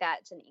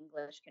 that's an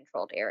English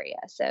controlled area.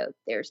 So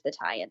there's the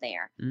tie in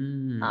there.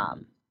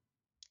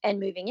 And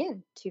moving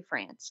into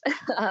France.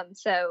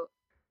 France.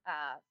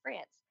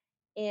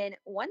 In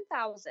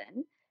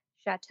 1000,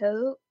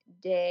 Chateau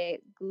de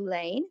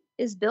Goulaine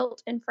is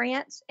built in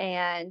France,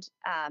 and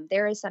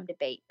there is some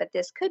debate, but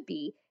this could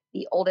be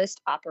the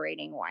oldest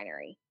operating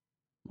winery.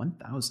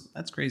 1000.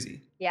 That's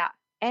crazy. Yeah.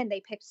 And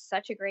they picked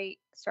such a great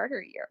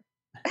starter year.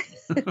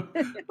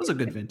 It was a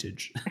good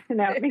vintage.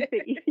 That makes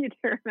it easy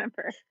to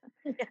remember.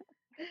 Yeah.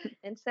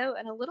 And so,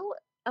 and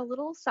a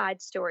little side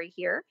story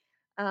here,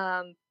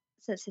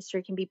 since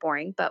history can be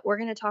boring, but we're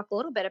going to talk a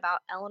little bit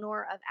about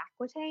Eleanor of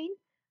Aquitaine.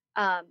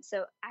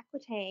 So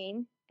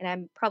Aquitaine, and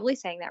I'm probably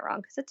saying that wrong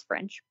because it's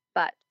French,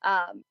 but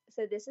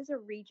so this is a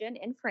region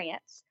in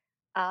France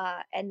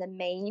And the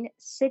main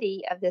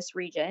city of this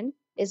region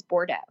is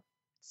Bordeaux.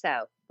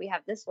 So we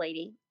have this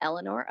lady,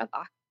 Eleanor of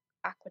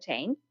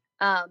Aquitaine.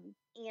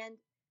 And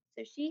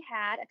so she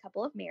had a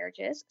couple of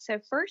marriages. So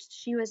first,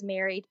 she was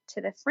married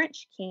to the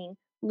French king,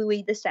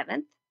 Louis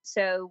VII.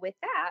 So with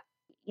that,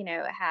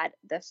 had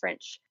the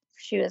French,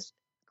 she was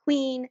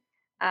queen.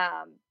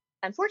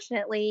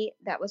 Unfortunately,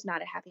 that was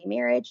not a happy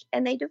marriage,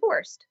 and they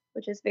divorced,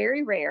 which is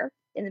very rare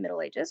in the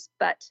Middle Ages,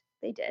 but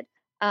they did.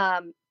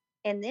 And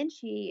then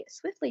she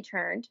swiftly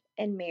turned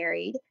and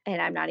married,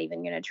 and I'm not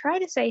even going to try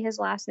to say his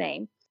last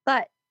name,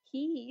 but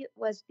he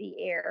was the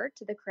heir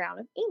to the crown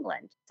of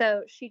England.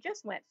 So she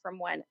just went from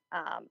one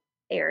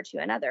heir to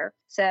another.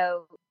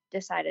 So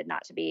decided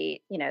not to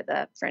be,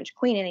 the French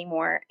queen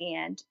anymore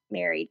and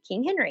married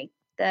King Henry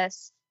the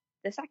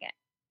second.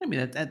 I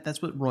mean,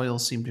 that's what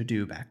royals seemed to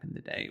do back in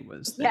the day.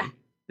 Was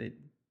they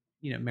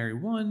marry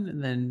one,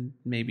 and then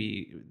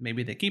maybe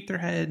they keep their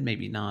head,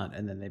 maybe not,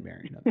 and then they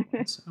marry another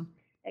one. So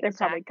they're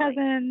probably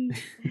cousins.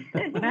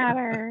 Doesn't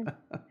matter.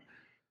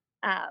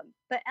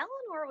 But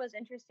Eleanor was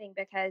interesting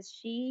because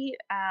she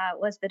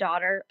was the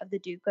daughter of the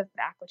Duke of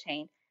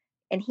Aquitaine,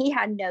 and he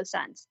had no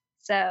sons,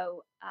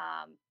 so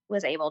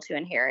was able to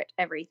inherit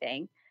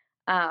everything.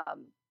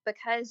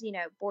 Because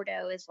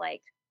Bordeaux is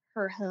like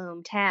her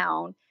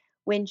hometown.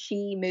 When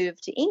she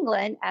moved to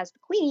England as the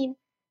queen,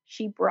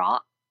 she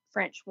brought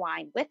French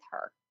wine with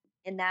her,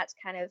 and that's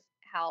kind of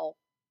how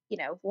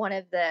one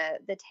of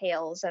the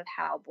tales of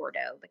how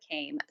Bordeaux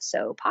became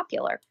so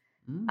popular.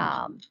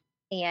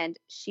 And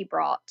she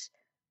brought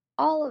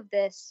all of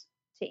this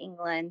to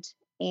England.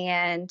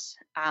 And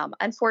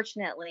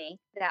unfortunately,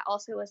 that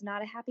also was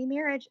not a happy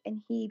marriage.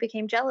 And he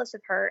became jealous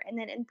of her and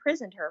then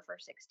imprisoned her for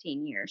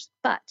 16 years.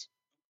 But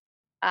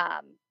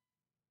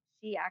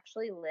she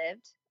actually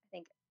lived, I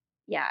think,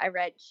 I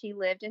read she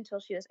lived until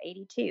she was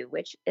 82,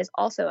 which is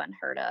also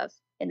unheard of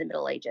in the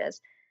Middle Ages.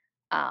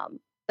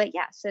 But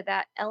so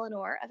that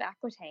Eleanor of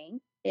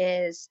Aquitaine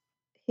is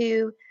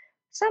who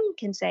some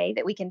can say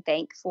that we can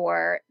thank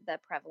for the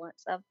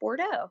prevalence of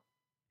Bordeaux.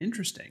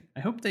 Interesting. I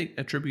hope they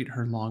attribute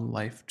her long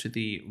life to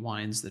the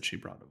wines that she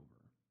brought over.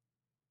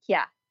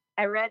 Yeah,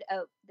 I read.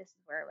 Oh, this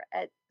is where I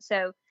read.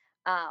 So,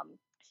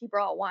 she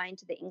brought wine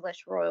to the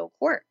English royal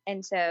court,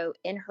 and so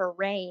in her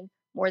reign,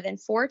 more than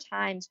 4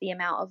 times the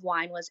amount of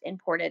wine was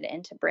imported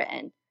into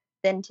Britain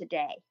than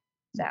today.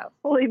 So,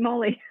 holy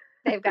moly,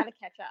 they've got to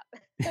catch up.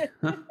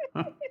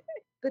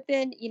 But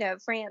then,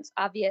 France,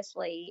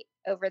 obviously,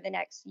 over the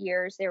next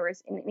years, there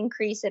was an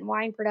increase in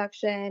wine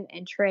production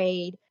and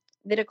trade.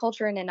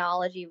 Viticulture and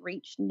enology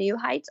reached new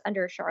heights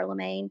under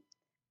Charlemagne.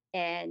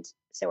 And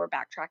so we're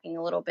backtracking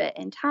a little bit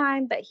in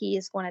time, but he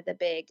is one of the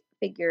big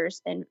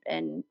figures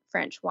in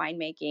French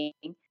winemaking.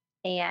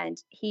 And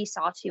he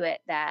saw to it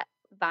that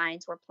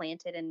vines were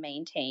planted and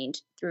maintained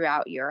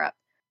throughout Europe.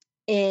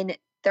 In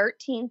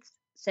 13th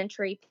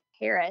century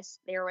Paris,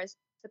 there was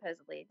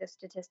supposedly the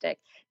statistic,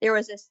 there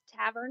was this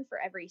tavern for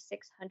every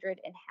 600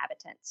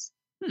 inhabitants.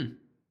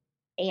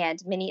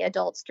 And many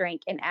adults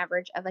drank an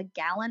average of a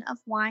gallon of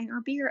wine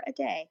or beer a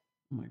day.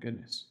 Oh my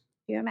goodness.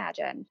 Can you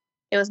imagine?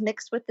 It was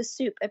mixed with the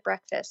soup at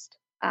breakfast.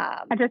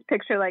 I just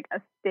picture like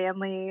a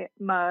Stanley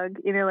mug,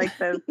 like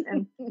those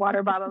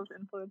water bottles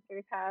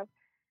influencers have.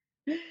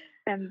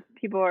 And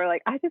people are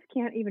like, I just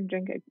can't even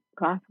drink a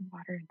glass of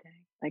water a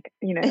day. Like,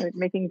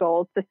 making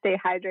goals to stay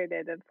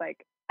hydrated. It's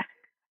like,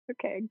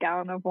 okay, a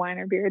gallon of wine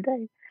or beer a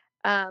day.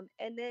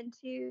 And then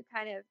to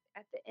kind of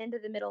at the end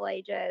of the Middle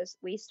Ages,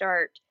 we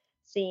start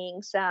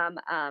seeing some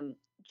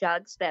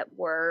jugs that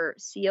were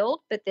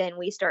sealed, but then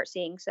we start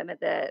seeing some of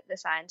the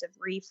signs of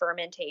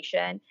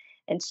re-fermentation.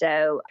 And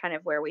so kind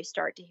of where we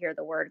start to hear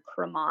the word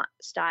Cremant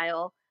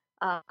style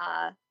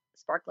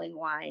sparkling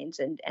wines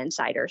and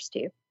ciders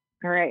too.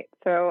 All right.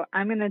 So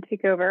I'm going to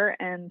take over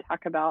and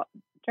talk about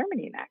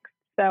Germany next.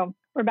 So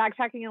we're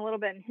backtracking a little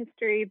bit in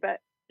history, but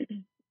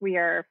we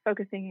are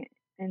focusing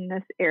in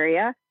this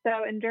area.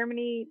 So in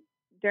Germany,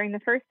 during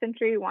the first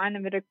century, wine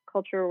and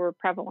viticulture were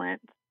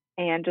prevalent.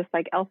 And just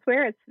like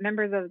elsewhere, it's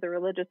members of the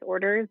religious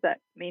orders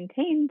that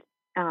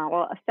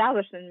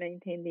established and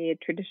maintained the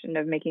tradition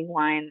of making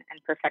wine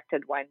and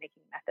perfected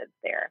winemaking methods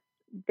there.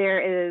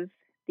 There is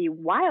the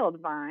wild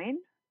vine,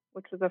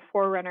 which was a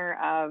forerunner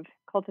of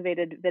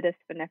cultivated Vitis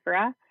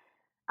vinifera,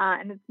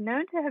 and it's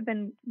known to have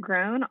been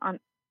grown on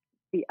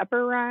the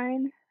Upper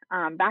Rhine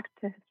back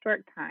to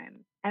historic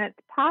times. And it's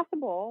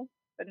possible,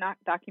 but not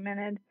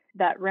documented,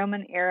 that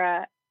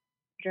Roman-era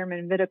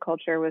German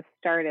viticulture was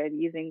started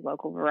using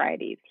local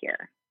varieties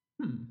here.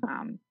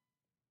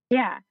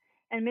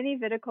 And many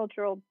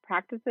viticultural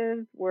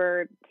practices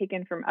were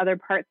taken from other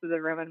parts of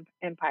the Roman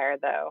Empire,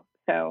 though.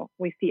 So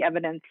we see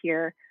evidence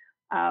here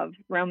of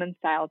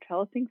Roman-style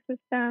trellising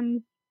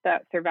systems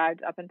that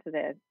survived up into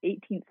the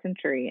 18th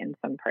century in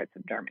some parts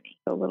of Germany.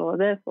 So a little of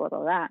this, a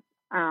little of that.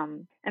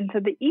 And so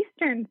the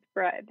eastward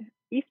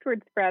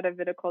spread of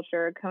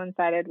viticulture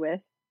coincided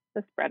with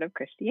the spread of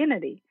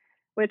Christianity,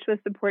 which was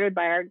supported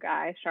by our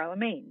guy,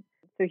 Charlemagne.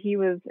 So he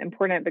was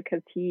important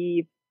because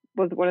he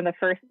was one of the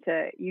first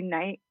to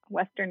unite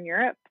Western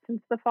Europe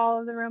since the fall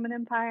of the Roman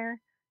Empire.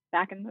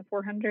 back in the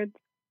 400s.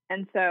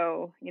 And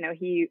so,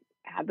 he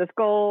had this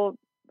goal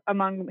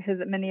among his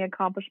many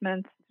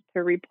accomplishments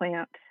to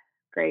replant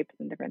grapes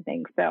and different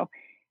things. So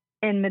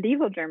in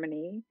medieval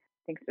Germany,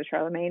 thanks to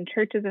Charlemagne,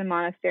 churches and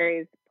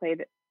monasteries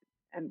played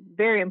a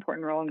very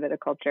important role in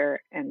viticulture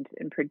and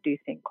in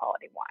producing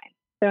quality wine.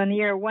 So in the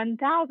year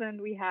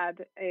 1000, we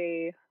had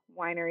a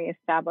winery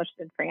established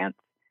in France.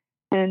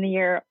 And in the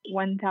year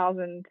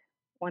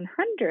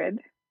 1100,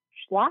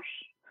 Schloss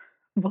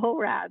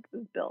Vollrads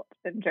was built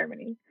in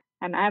Germany.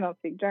 And I don't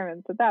speak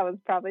German, so that was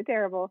probably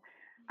terrible.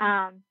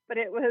 But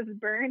it was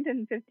burned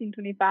in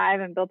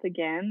 1525 and built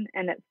again,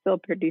 and it still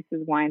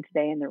produces wine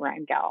today in the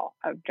Rheingau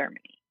of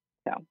Germany.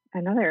 So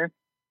another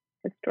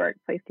historic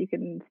place you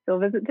can still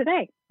visit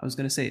today. I was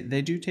going to say,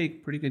 they do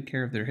take pretty good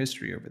care of their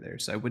history over there,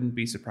 so I wouldn't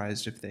be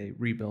surprised if they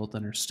rebuilt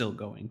and are still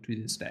going to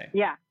this day.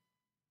 Yeah.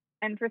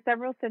 And for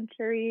several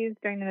centuries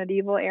during the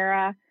medieval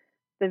era,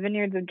 the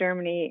vineyards of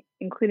Germany,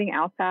 including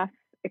Alsace,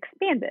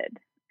 expanded.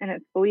 And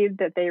it's believed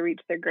that they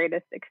reached their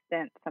greatest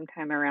extent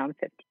sometime around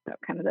 50, so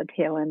kind of the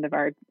tail end of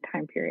our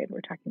time period we're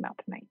talking about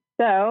tonight.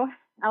 So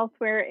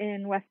elsewhere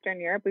in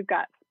Western Europe, we've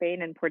got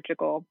Spain and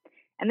Portugal.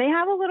 And they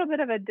have a little bit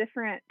of a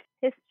different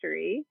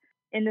history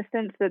in the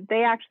sense that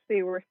they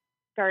actually were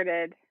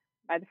started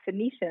by the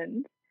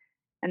Phoenicians,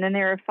 and then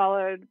they were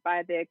followed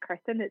by the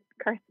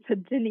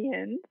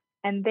Carthaginians,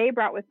 and they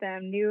brought with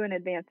them new and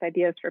advanced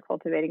ideas for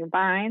cultivating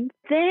vines.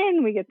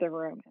 Then we get the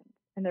Romans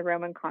and the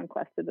Roman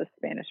conquest of the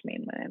Spanish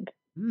mainland.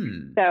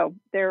 So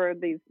there were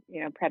these,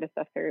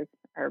 predecessors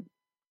or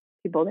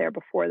people there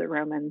before the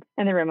Romans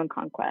and the Roman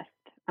conquest.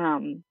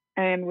 And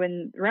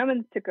when the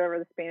Romans took over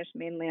the Spanish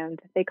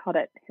mainland, they called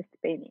it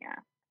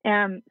Hispania.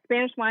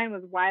 Spanish wine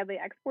was widely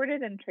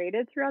exported and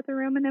traded throughout the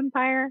Roman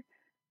Empire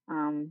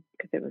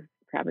because it was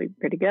probably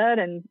pretty good,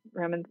 and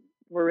Romans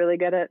were really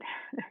good at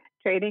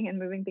trading and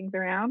moving things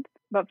around.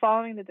 But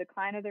following the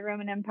decline of the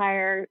Roman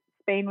Empire,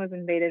 Spain was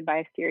invaded by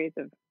a series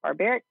of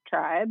barbaric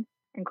tribes,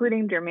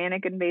 including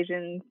Germanic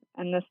invasions,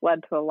 and this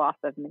led to a loss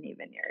of many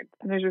vineyards.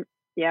 And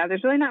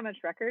there's really not much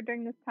record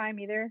during this time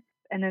either.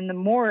 And then the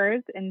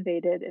Moors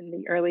invaded in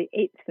the early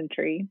 8th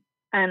century.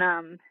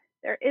 And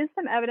there is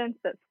some evidence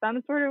that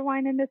some sort of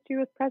wine industry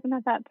was present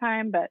at that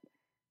time, but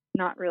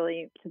not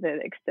really to the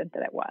extent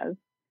that it was.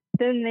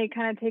 Then they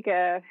kind of take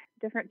a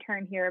different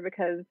turn here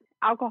because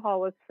alcohol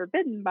was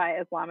forbidden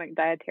by Islamic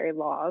dietary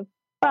laws,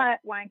 but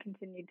wine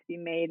continued to be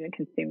made and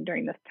consumed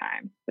during this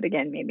time. But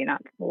again, maybe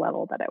not to the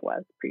level that it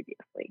was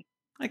previously.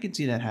 I can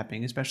see that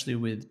happening, especially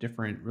with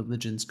different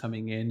religions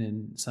coming in,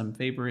 and some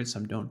favor it,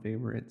 some don't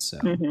favor it. So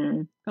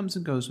comes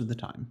and goes with the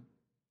time.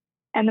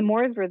 And the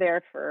Moors were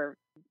there for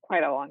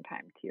quite a long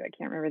time too. I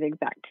can't remember the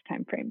exact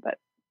time frame, but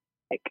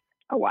like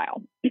a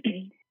while.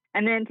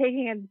 And then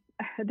taking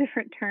a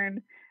different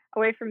turn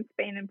away from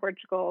Spain and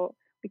Portugal,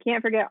 we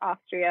can't forget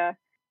Austria.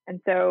 And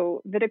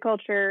so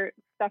viticulture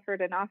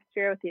suffered in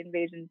Austria with the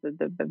invasions of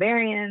the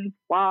Bavarians,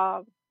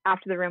 Slavs,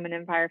 after the Roman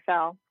Empire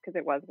fell, because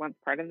it was once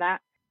part of that.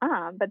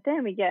 But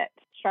then we get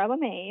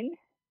Charlemagne,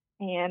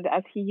 and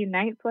as he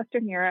unites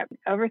Western Europe,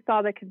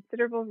 oversaw the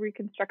considerable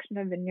reconstruction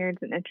of vineyards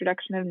and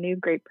introduction of new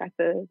grape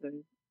presses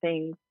and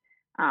things.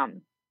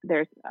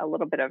 There's a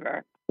little bit of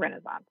a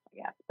renaissance, I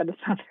guess, but it's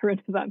not the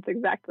Renaissance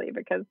exactly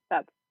because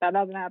that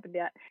hasn't happened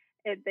yet.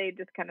 They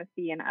just kind of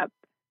see an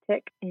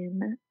uptick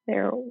in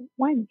their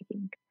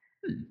winemaking.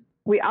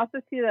 We also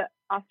see that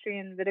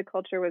Austrian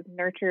viticulture was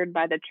nurtured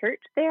by the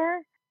church there,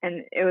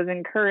 and it was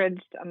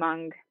encouraged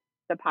among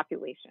the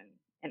population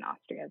in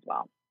Austria as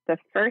well. The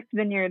first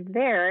vineyard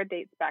there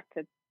dates back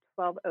to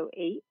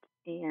 1208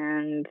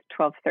 and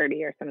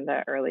 1230 are some of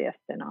the earliest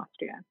in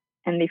Austria.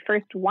 And the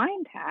first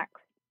wine tax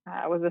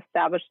was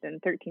established in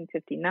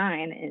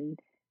 1359 in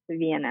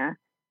Vienna,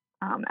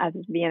 as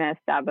Vienna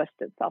established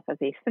itself as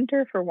a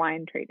center for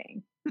wine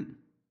trading.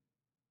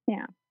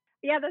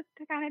 Yeah, this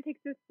kind of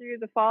takes us through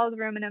the fall of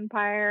the Roman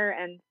Empire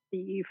and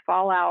the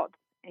fallout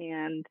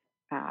and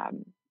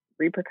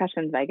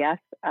repercussions, I guess,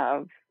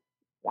 of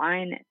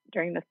wine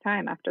during this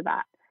time after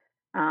that,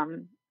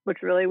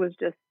 which really was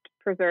just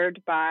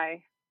preserved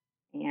by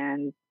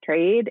and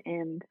trade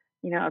and,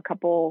 a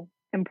couple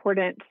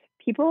important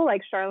people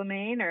like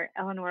Charlemagne or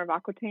Eleanor of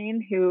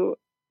Aquitaine who,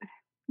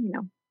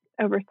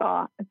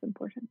 oversaw its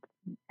importance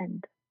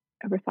and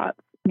oversaw its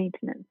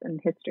maintenance and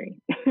history.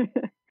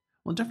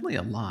 Well, definitely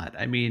a lot.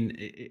 I mean,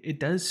 it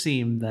does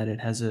seem that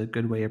it has a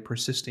good way of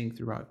persisting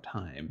throughout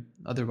time.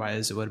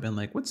 Otherwise, it would have been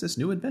like, what's this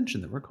new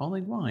invention that we're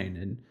calling wine?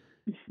 And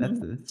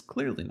that's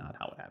clearly not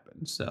how it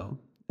happened. So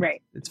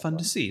right. It's fun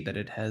to see that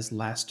it has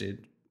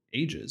lasted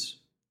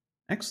ages.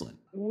 Excellent.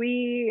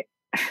 We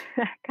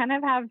kind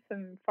of have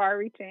some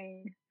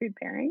far-reaching food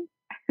pairing.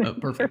 Oh,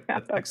 perfect.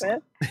 That's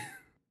excellent.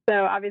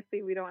 So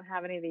obviously we don't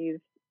have any of these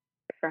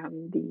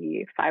from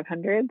the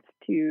 500s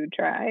to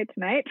try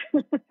tonight.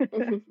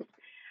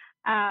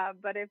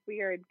 But if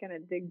we are going to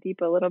dig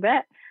deep a little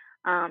bit,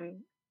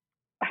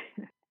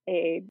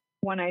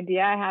 one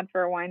idea I had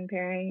for a wine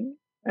pairing,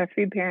 a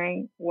food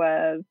pairing,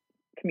 was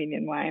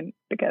communion wine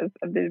because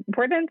of the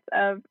importance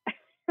of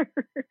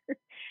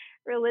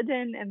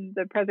religion and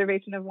the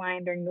preservation of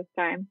wine during this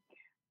time.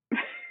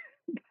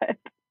 But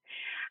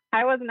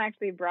I wasn't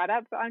actually brought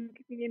up on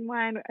communion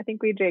wine. I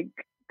think we drink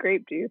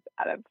grape juice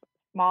out of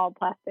small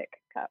plastic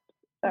cups.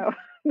 So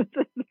this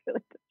is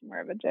really just more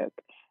of a joke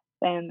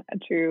than a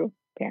true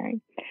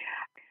pairing.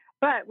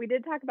 But we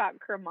did talk about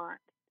Cremant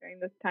during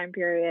this time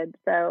period.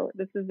 So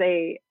this is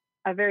a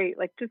very,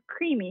 like, just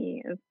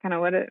creamy is kind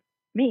of what it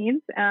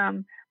means.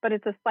 But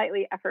it's a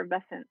slightly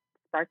effervescent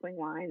sparkling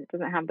wine. It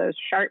doesn't have those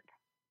sharp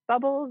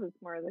bubbles.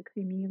 It's more of the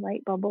creamy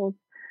light bubbles.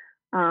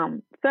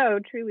 So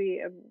truly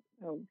a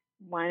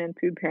wine and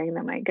food pairing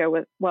that might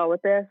go well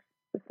with this.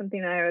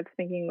 Something that I was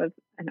thinking was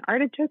an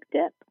artichoke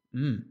dip,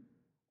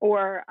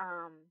 or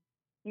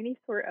any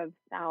sort of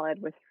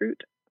salad with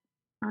fruit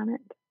on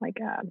it, like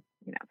a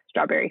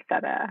strawberry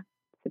feta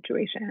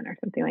situation or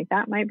something like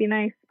that might be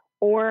nice.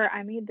 Or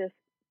I made this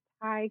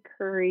Thai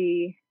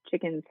curry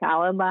chicken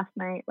salad last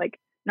night, like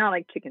not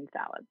like chicken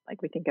salad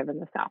like we think of in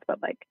the South,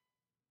 but like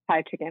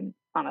Thai chicken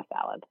on a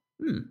salad.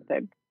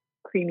 The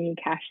creamy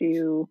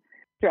cashew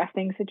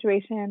dressing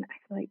situation. I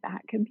feel like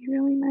that could be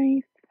really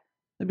nice.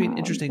 That'd be an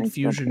interesting nice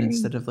fusion pairing.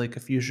 instead of like a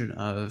fusion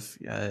of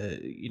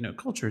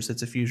cultures.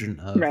 It's a fusion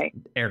of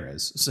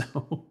eras.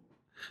 So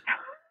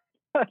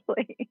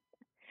totally.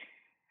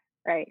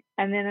 Right.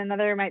 And then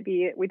another might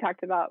be, we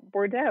talked about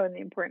Bordeaux and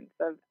the importance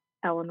of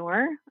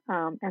Eleanor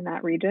and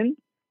that region.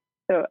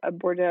 So a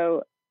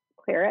Bordeaux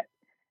claret.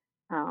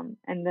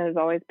 And those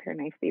always pair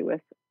nicely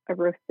with a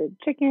roasted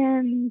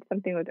chicken,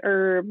 something with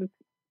herbs,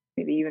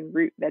 maybe even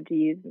root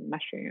veggies and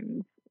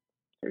mushrooms,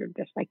 sort of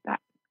dish like that.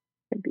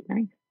 Would be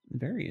nice.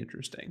 Very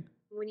interesting.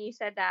 When you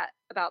said that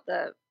about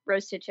the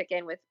roasted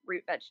chicken with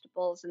root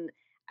vegetables, and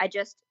I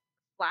just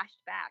flashed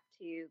back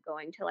to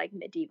going to like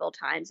medieval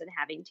times and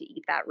having to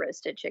eat that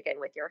roasted chicken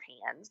with your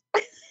hands.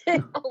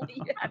 Only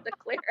you had the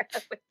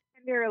claret with.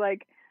 And you're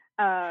like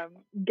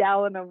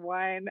gallon of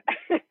wine.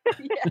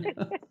 Yeah.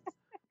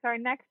 So our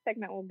next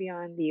segment will be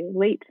on the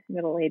late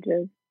Middle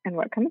Ages and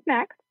what comes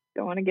next.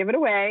 Don't want to give it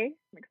away.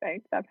 Some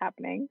exciting stuff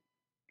happening.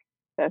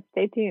 So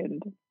stay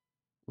tuned.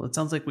 Well, it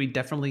sounds like we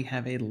definitely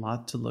have a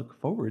lot to look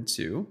forward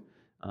to.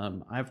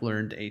 I've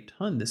learned a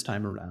ton this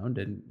time around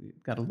and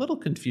got a little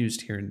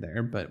confused here and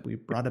there, but we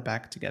brought it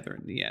back together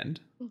in the end.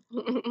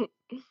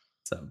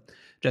 So,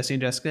 Jesse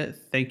and Jessica,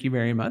 thank you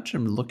very much.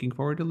 I'm looking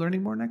forward to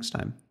learning more next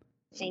time.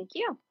 Thank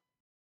you.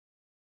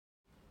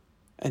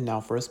 And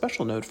now for a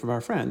special note from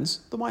our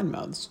friends, the Wine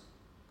Mouths.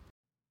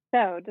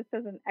 So just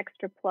as an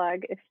extra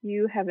plug, if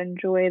you have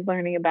enjoyed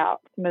learning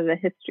about some of the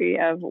history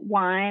of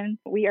wine,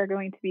 we are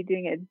going to be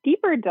doing a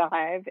deeper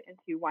dive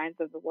into wines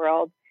of the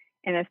world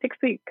in a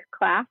 6-week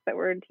class that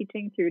we're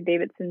teaching through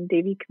Davidson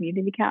Davie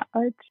Community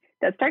College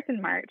that starts in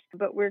March.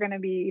 But we're going to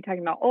be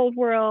talking about Old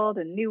World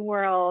and New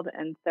World.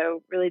 And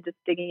so really just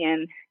digging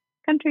in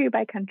country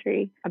by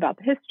country about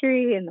the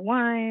history and the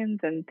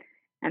wines and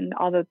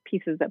all the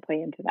pieces that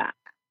play into that.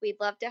 We'd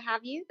love to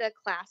have you. The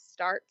class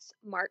starts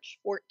March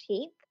 14th.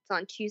 It's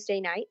on Tuesday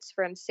nights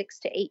from 6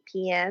 to 8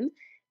 p.m.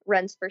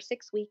 Runs for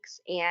 6 weeks,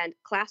 and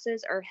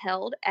classes are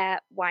held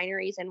at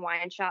wineries and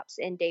wine shops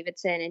in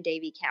Davidson and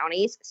Davie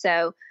counties.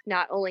 So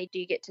not only do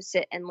you get to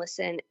sit and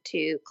listen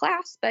to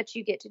class, but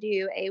you get to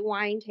do a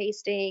wine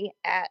tasting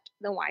at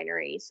the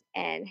wineries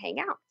and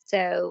hang out.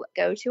 So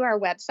go to our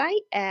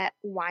website at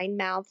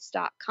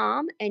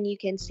winemouths.com and you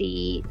can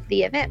see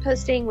the event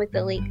posting with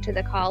the link to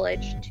the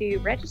college to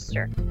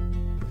register.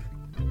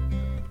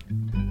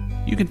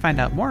 You can find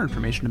out more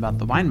information about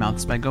the Wine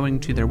Mouths by going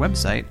to their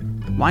website,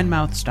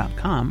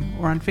 winemouths.com,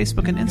 or on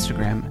Facebook and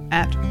Instagram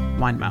at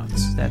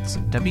Winemouths. That's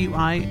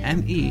WINEMOUTHS.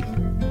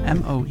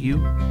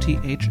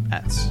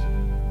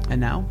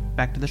 And now,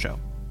 back to the show.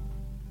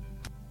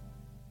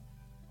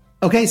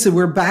 Okay, so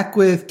we're back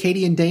with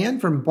Katie and Dan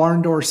from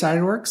Barn Door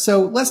Cider Works.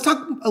 So let's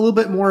talk a little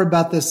bit more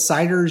about the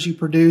ciders you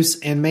produce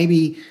and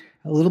maybe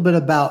a little bit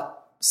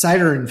about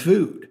cider and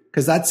food,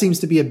 because that seems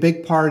to be a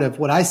big part of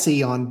what I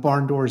see on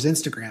Barn Door's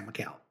Instagram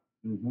account.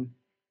 Mm-hmm.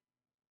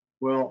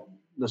 Well,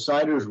 the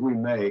ciders we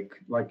make,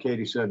 like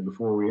Katie said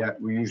before, we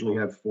usually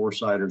have 4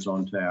 ciders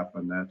on tap,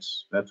 and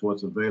that's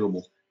what's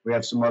available. We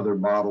have some other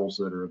bottles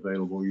that are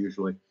available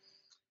usually,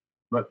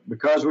 but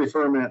because we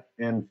ferment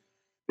in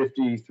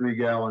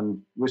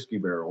 53-gallon whiskey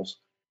barrels,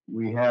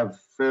 we have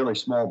fairly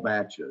small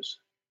batches,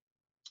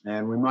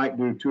 and we might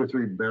do 2 or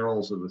 3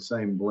 barrels of the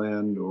same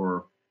blend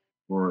or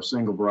a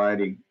single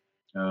variety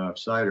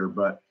cider,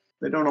 but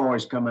they don't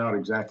always come out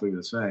exactly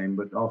the same,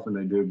 but often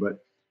they do.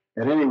 But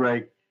at any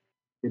rate,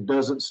 it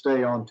doesn't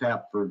stay on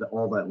tap for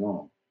all that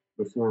long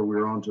before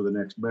we're on to the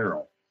next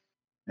barrel.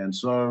 And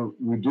so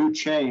we do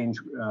change.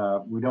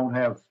 We don't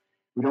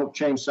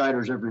change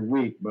ciders every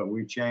week, but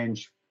we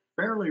change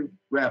fairly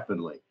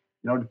rapidly,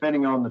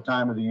 depending on the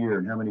time of the year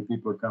and how many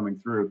people are coming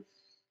through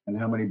and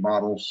how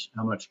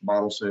much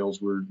bottle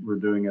sales we're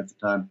doing at the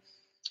time.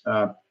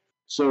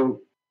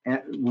 So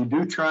we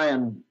do try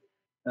and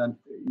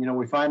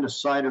we find a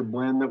cider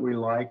blend that we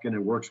like and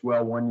it works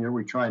well one year,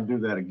 we try and do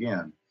that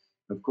again,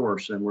 of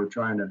course, and we're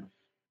trying to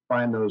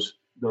find those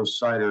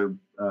cider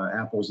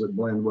apples that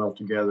blend well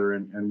together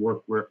and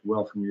work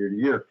well from year to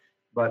year.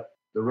 But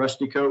the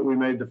rusty coat we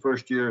made the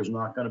first year is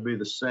not going to be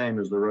the same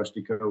as the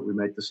rusty coat we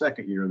make the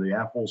second year. The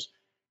apples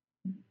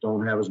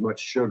don't have as much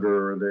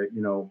sugar, or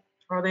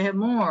or they have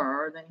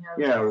more, or they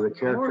have or the more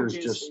character's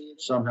juicy. just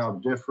somehow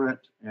different,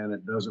 and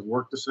it doesn't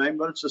work the same,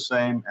 but it's the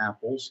same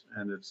apples,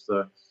 and it's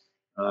the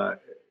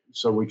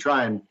so we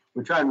try and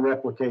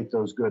replicate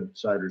those good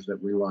ciders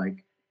that we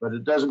like, but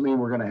it doesn't mean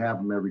we're going to have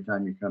them every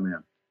time you come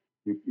in.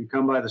 You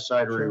come by the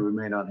cidery, Sure. we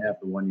may not have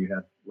the one you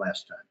had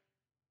last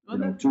time,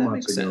 Well, 2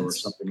 months makes ago or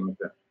sense. something like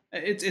that.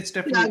 It's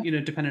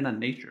definitely dependent on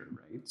nature,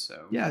 right?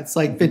 So Yeah, it's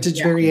like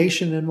vintage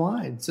variation in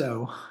wine.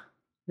 So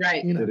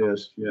Right. you know. It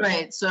is, yeah.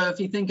 Right. So if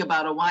you think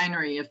about a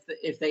winery,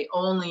 if they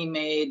only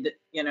made,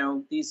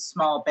 these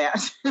small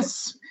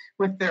batches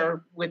with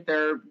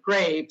their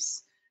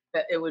grapes,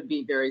 that it would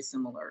be very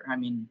similar. I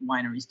mean,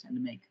 wineries tend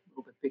to make a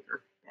little bit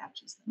bigger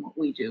batches than what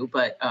we do,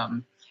 but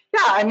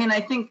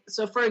I think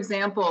so. For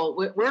example,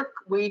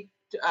 we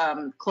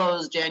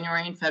close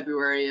January and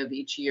February of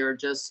each year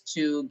just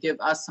to give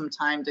us some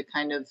time to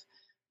kind of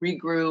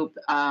regroup.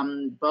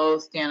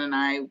 Both Dan and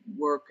I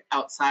work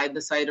outside the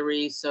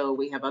cidery, so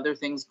we have other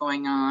things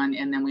going on,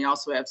 and then we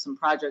also have some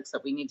projects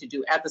that we need to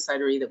do at the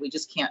cidery that we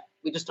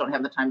just don't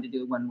have the time to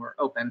do when we're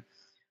open.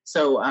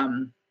 So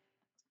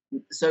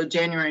so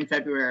January and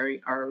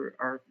February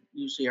are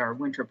usually our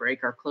winter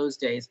break, our close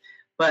days.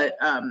 But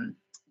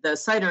the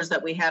ciders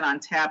that we had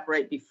on tap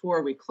right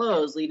before we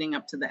closed, leading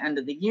up to the end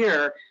of the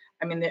year,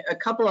 I mean, a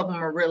couple of them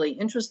were really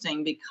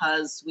interesting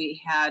because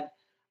we had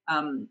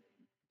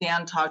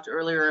Dan talked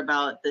earlier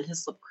about the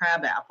Hislop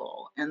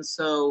crabapple. And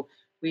so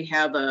we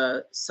have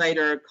a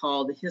cider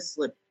called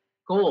Hislop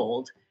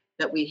Gold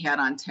that we had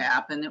on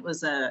tap. And it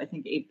was I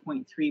think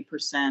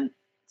 8.3%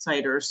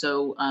 cider.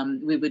 So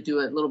we would do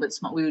a little bit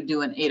small. We would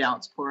do an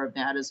 8-ounce pour of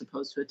that as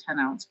opposed to a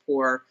 10-ounce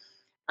pour.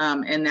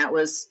 And that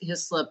was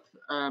Hislop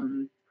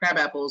crab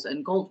apples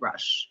and Gold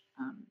Rush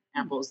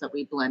apples that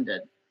we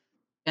blended.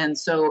 And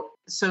so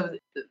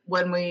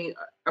when we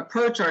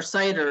approach our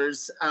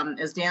ciders,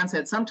 as Dan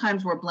said,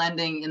 sometimes we're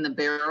blending in the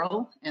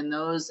barrel, and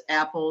those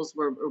apples,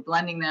 we're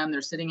blending them.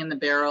 They're sitting in the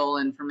barrel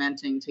and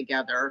fermenting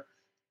together.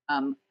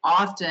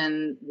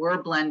 Often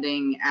we're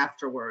blending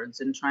afterwards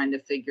and trying to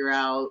figure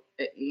out,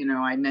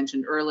 I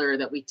mentioned earlier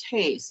that we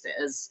taste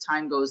as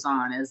time goes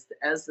on, as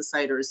the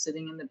cider is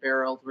sitting in the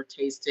barrel, we're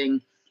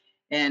tasting,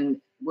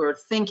 and we're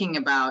thinking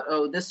about,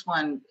 this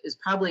one is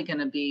probably going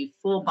to be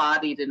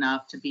full-bodied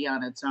enough to be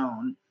on its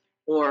own,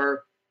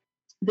 or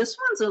this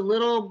one's a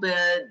little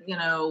bit,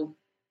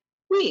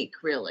 weak,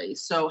 really.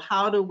 So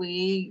how do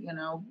we,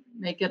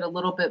 make it a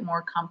little bit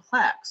more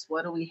complex?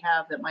 What do we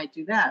have that might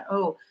do that?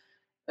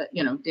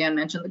 Dan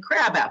mentioned the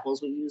crab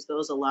apples. We use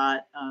those a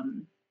lot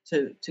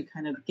to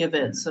kind of give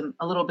it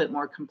a little bit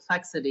more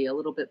complexity, a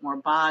little bit more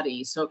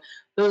body. So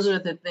those are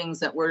the things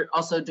that we're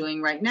also doing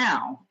right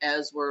now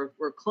as we're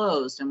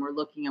closed, and we're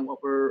looking at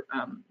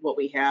what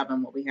we have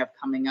and what we have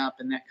coming up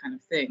and that kind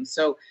of thing.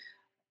 So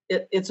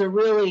it's a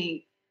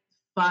really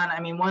fun. I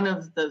mean, one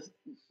of the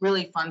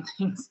really fun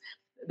things.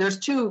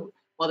 There's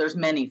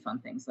many fun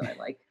things that I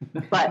like,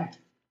 but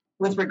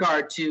with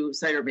regard to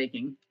cider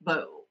making,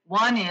 but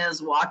one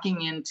is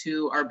walking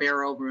into our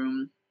barrel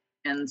room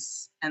and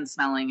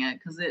smelling it,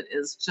 because it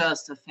is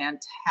just a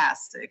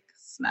fantastic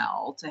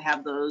smell to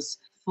have those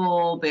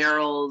full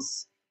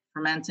barrels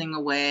fermenting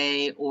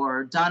away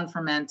or done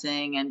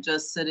fermenting and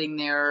just sitting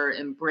there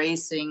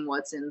embracing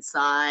what's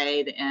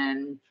inside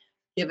and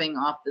giving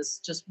off this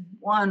just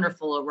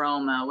wonderful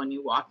aroma when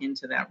you walk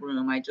into that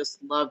room. I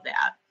just love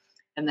that.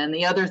 And then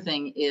the other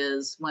thing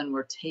is when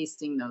we're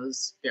tasting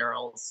those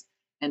barrels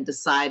and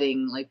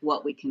deciding like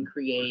what we can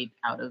create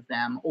out of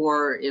them,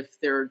 or if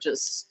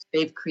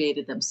they've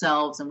created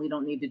themselves and we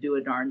don't need to do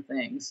a darn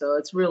thing. So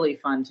it's really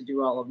fun to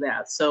do all of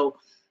that. So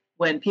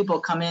when people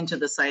come into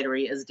the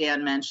cidery, as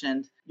Dan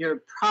mentioned, you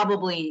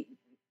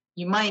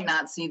might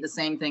not see the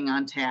same thing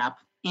on tap.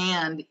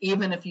 And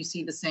even if you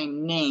see the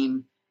same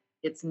name,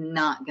 it's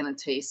not going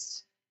to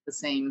taste the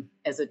same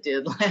as it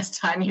did last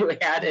time you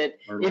had it,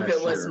 if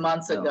it was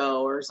months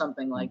ago or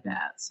something like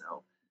that.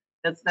 So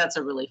that's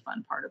a really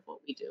fun part of what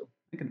we do.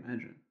 I can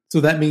imagine. So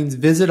that means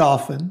visit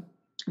often.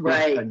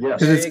 Right. Yes.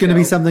 Because it's going to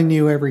be something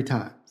new every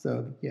time.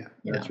 So yeah.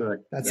 That's right.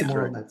 That's the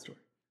moral of that story.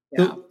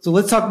 Yeah. So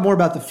let's talk more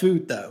about the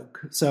food though.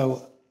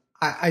 So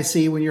I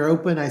see when you're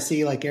open, I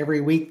see like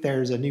every week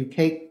there's a new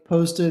cake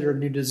posted or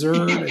new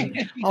dessert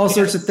and all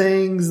sorts of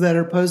things that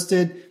are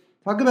posted.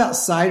 Talk about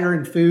cider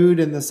and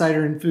food, and the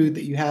cider and food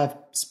that you have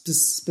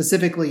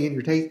specifically in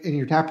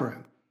your tap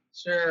room.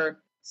 Sure.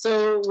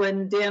 So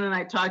when Dan and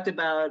I talked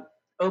about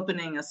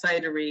opening a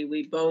cidery,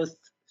 we both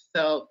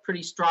felt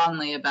pretty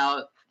strongly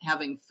about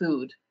having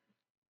food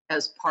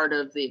as part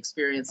of the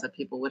experience that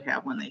people would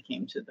have when they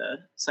came to the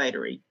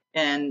cidery.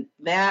 And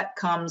that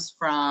comes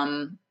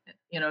from,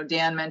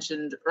 Dan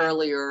mentioned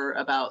earlier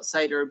about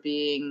cider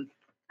being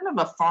kind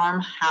of a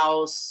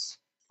farmhouse,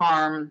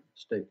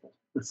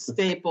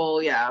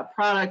 staple, yeah,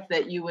 product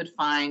that you would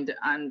find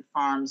on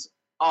farms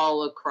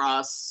all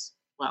across,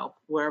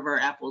 wherever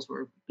apples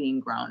were being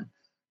grown,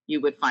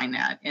 you would find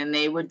that. And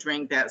they would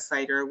drink that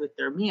cider with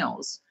their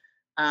meals.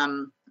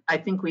 I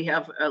think we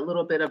have a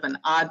little bit of an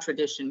odd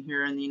tradition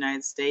here in the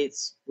United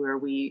States where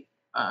we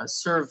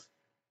serve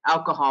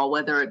alcohol,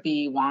 whether it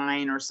be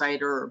wine or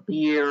cider or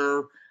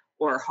beer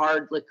or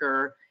hard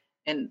liquor,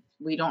 and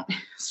we don't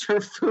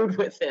serve food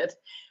with it,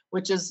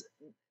 which is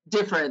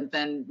different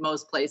than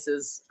most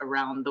places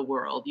around the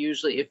world.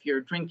 Usually, if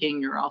you're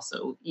drinking, you're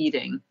also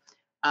eating.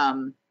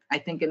 I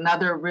think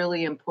another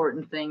really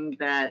important thing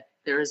that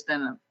there has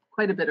been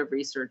quite a bit of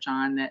research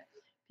on, that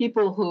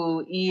people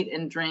who eat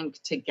and drink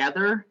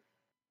together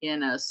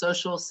in a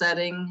social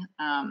setting,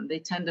 they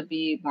tend to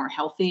be more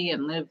healthy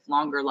and live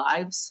longer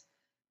lives.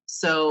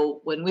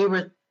 So when we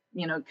were,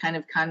 kind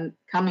of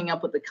coming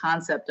up with the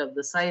concept of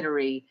the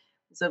cidery,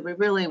 so we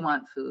really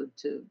want food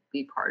to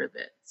be part of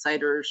it.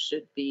 Cider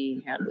should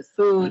be had with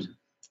food.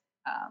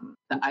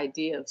 The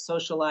idea of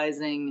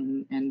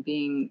socializing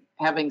and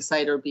having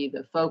cider be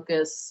the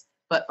focus,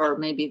 or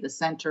maybe the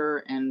center,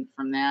 and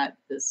from that,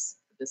 this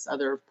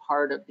other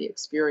part of the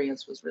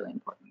experience was really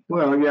important.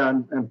 Well, yeah,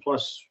 and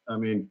plus, I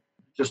mean,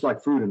 just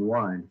like food and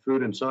wine,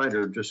 food and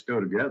cider just go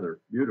together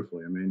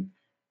beautifully. I mean,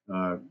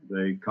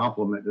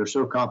 they're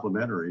so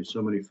complementary.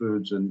 So many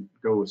foods and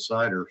go with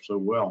cider so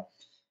well.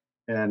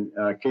 And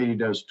Katie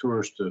does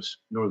tours to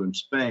northern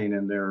Spain,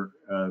 and there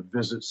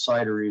visits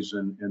cideries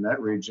in that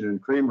region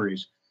and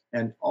creameries.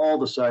 And all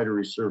the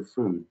cideries serve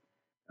food,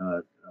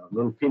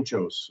 little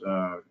pinchos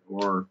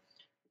or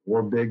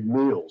big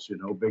meals,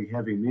 big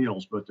heavy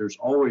meals. But there's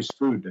always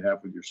food to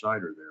have with your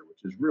cider there,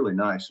 which is really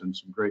nice, and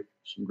some great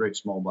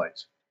small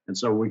bites. And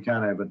so we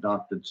kind of have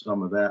adopted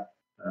some of that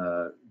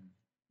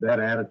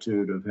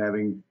attitude of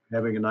having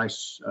a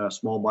nice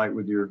small bite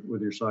with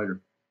your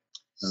cider,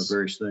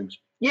 various things.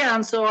 Yeah,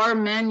 and so our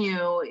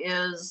menu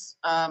is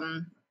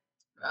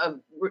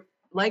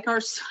like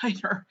our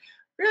cider,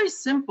 very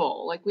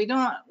simple. Like we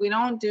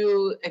don't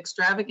do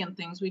extravagant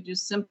things. We do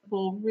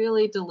simple,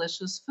 really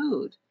delicious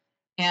food.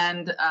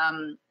 And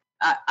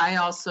I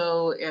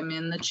also am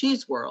in the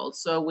cheese world,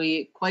 so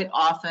we quite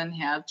often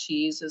have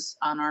cheeses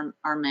on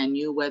our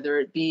menu, whether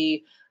it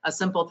be a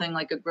simple thing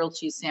like a grilled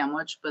cheese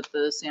sandwich, but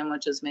the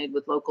sandwich is made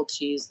with local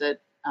cheese that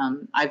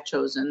I've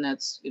chosen.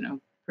 That's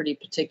pretty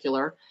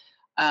particular.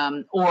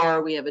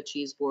 Or we have a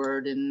cheese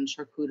board and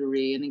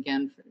charcuterie. And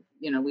again,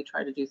 we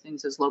try to do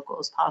things as local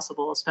as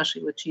possible,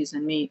 especially with cheese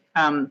and meat.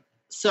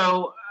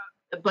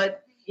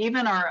 But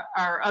even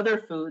our other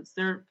foods,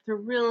 they're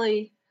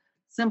really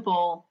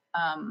simple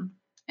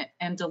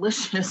and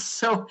delicious.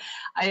 So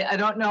I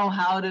don't know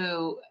how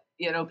to,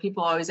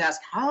 people always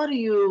ask, how do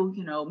you,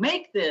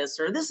 make this?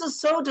 Or this is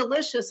so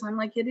delicious. I'm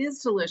like, it is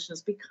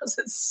delicious because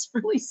it's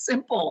really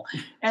simple.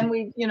 And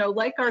we,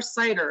 like our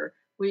cider,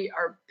 we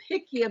are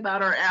picky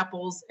about our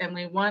apples, and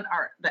we want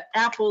the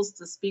apples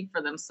to speak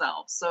for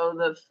themselves. So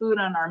the food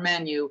on our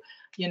menu,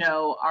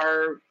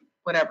 our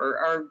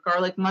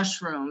garlic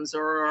mushrooms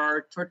or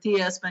our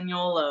tortilla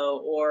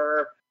española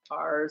or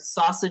our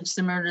sausage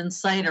simmered in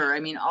cider. I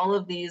mean, all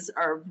of these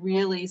are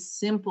really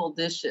simple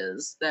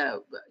dishes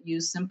that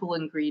use simple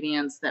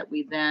ingredients that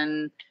we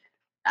then,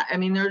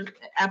 they're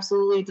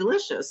absolutely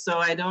delicious. So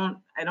I don't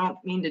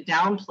mean to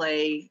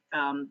downplay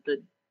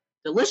the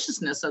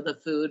deliciousness of the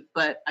food,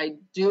 but I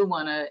do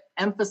want to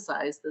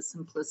emphasize the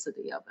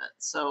simplicity of it.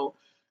 So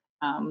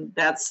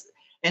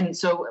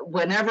so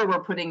whenever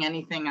we're putting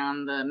anything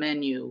on the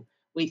menu,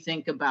 we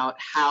think about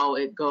how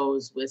it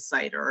goes with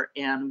cider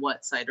and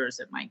what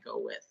ciders it might go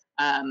with.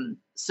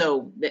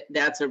 So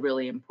that's a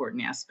really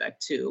important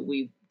aspect too.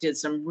 We did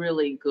some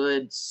really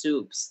good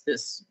soups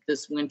this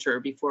winter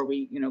before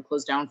we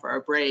closed down for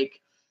our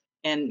break.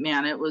 And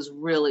man, it was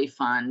really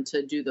fun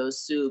to do those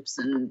soups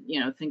and,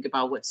 think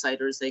about what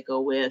ciders they go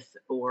with,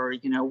 or,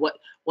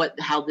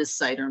 how this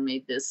cider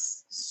made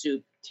this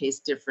soup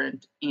taste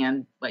different,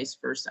 and vice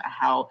versa,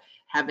 how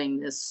having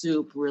this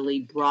soup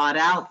really brought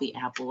out the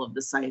apple of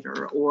the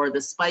cider, or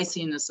the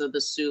spiciness of the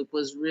soup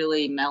was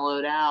really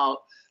mellowed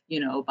out,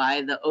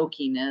 by the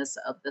oakiness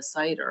of the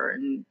cider,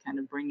 and kind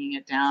of bringing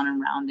it down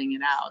and rounding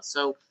it out.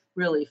 So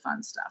really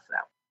fun stuff.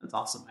 That's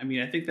awesome. I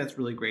mean, I think that's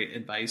really great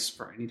advice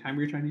for any time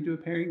you're trying to do a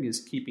pairing, is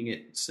keeping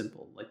it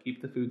simple. Like,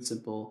 keep the food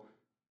simple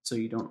so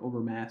you don't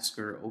overmask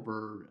or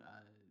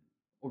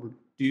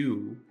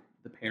overdo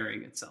the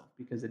pairing itself,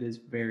 because it is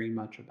very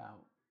much about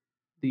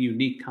the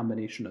unique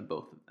combination of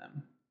both of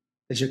them.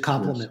 They should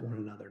complement one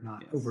another,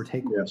 not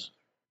overtake one. Yes.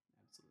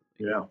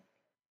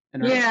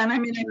 Absolutely. Yeah.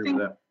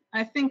 And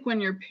I think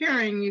when you're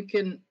pairing, you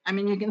can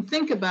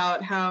think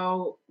about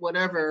how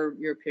whatever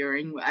you're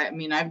pairing.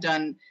 I've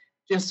done,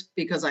 just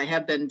because I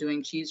have been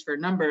doing cheese for a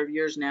number of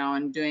years now,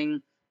 and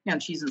doing,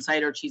 cheese and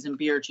cider, cheese and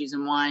beer, cheese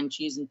and wine,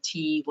 cheese and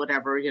tea,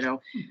 whatever,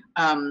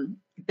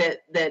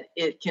 that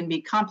it can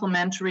be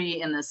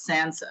complementary in the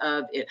sense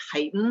of it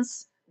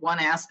heightens one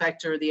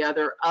aspect or the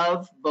other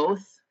of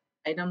both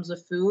items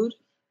of food,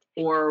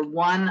 or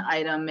one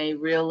item may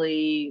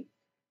really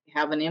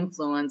have an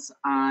influence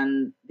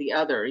on the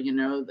other.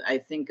 I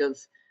think of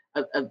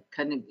a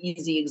kind of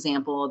easy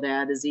example of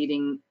that is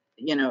eating,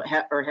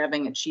 or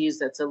having a cheese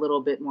that's a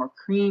little bit more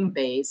cream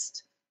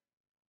based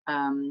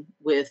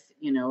with,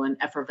 an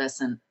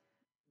effervescent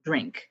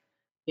drink.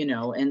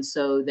 and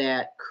so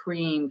that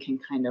cream can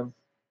kind of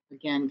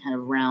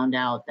round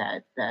out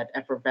that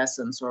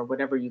effervescence or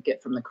whatever you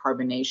get from the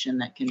carbonation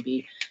that can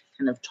be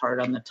kind of tart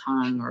on the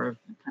tongue or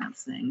kind of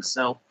thing.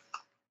 So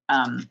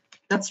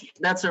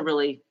that's a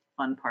really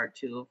fun part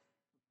too of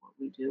what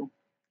we do,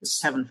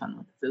 just having fun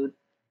with food.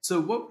 So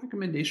what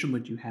recommendation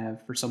would you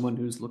have for someone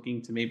who's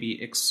looking to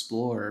maybe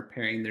explore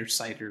pairing their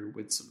cider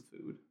with some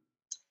food?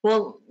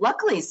 Well,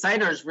 luckily,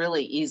 cider is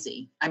really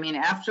easy. I mean,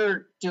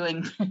 after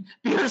doing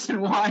beers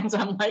and wines,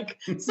 I'm like,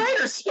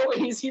 cider's so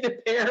easy to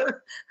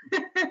pair.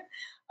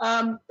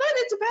 But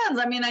it depends.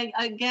 I mean,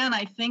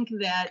 I think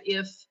that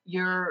if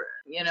you're,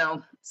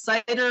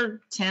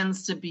 cider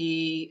tends to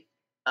be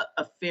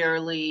a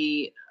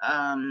fairly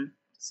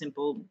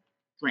simple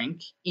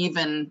drink,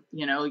 even,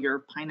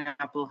 your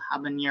pineapple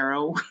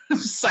habanero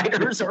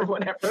ciders or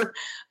whatever,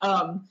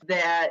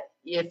 that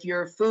if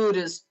your food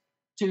is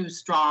too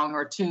strong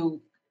or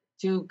too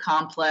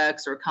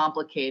complex or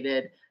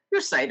complicated, your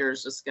cider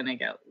is just going to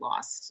get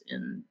lost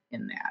in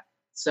that.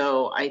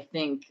 So I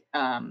think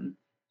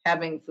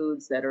having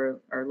foods that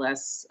are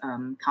less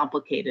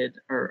complicated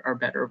are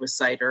better with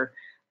cider.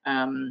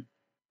 And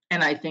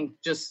I think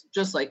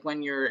just like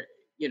when you're,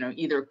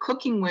 either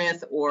cooking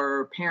with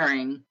or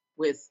pairing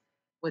with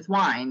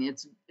wine,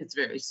 it's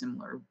very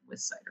similar with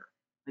cider.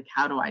 Like,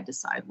 how do I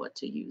decide what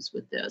to use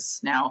with this?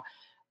 Now,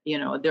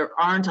 there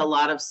aren't a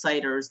lot of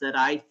ciders that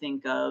I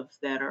think of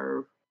that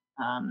are,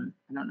 I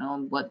don't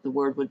know what the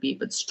word would be,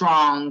 but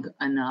strong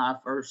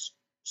enough or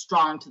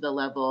strong to the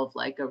level of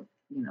like a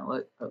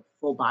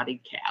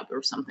full-bodied cab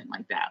or something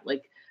like that.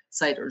 Like,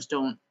 ciders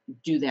don't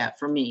do that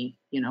for me,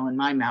 in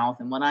my mouth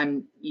and what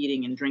I'm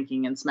eating and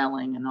drinking and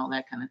smelling and all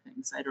that kind of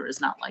thing. Cider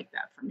is not like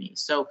that for me.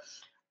 So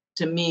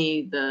to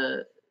me,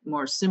 the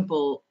more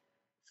simple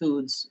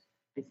foods,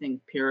 I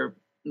think, pair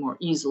more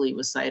easily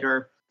with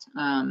cider.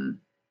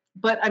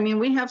 But I mean,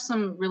 we have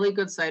some really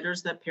good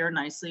ciders that pair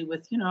nicely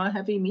with, a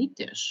heavy meat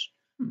dish.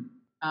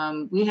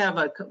 We have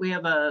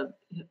a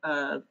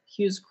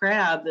Hughes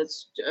crab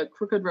that's a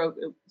crooked row.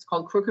 It's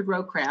called crooked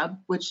row crab,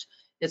 which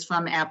is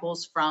from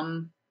apples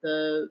from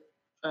the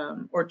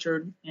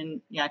orchard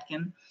in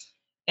Yadkin.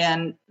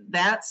 And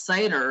that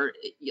cider,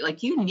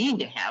 like, you need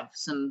to have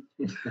some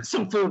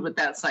food with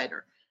that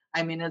cider.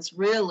 I mean, it's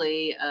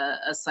really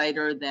a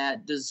cider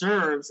that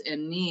deserves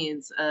and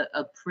needs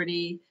a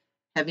pretty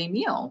heavy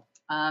meal.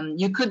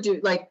 You could do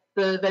like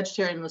the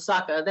vegetarian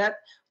moussaka, that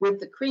with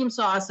the cream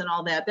sauce and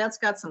all that, that's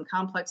got some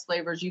complex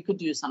flavors. You could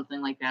do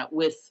something like that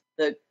with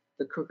the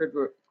crooked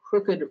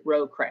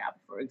row crab,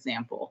 for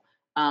example.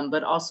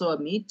 But also a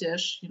meat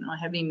dish, a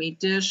heavy meat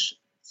dish.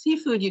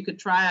 Seafood you could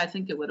try. I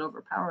think it would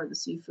overpower the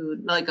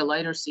seafood, like a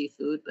lighter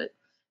seafood. But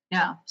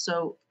yeah,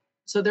 so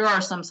there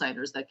are some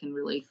ciders that can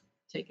really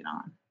take it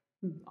on.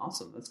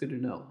 Awesome. That's good to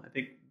know. I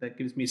think that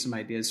gives me some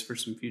ideas for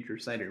some future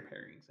cider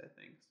pairings, I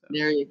think. So.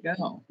 There you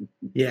go.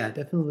 Yeah,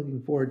 definitely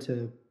looking forward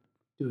to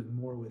doing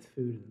more with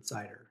food and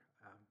cider.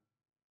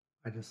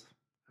 I don't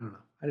know.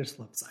 I just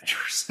love cider.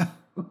 So.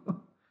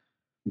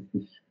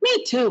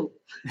 Me too.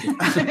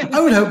 I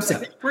would hope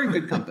so. We're in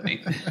good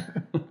company.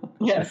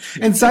 Yes.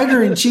 And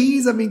cider and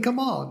cheese, I mean, come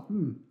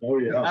on. Oh,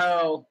 yeah.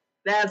 Oh,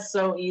 that's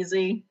so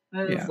easy.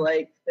 It's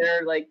like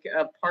they're like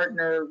a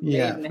partner made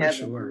in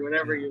heaven, or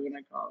whatever you want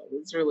to call it.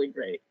 It's really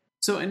great.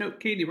 So I know,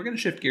 Katie, we're going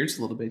to shift gears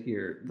a little bit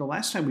here. The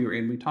last time we were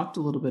in, we talked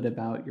a little bit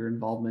about your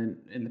involvement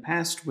in the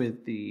past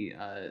with the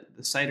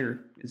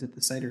cider. Is it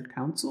the Cider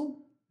Council?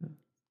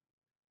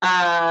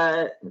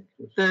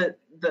 The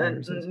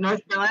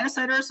North Carolina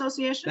Cider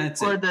Association.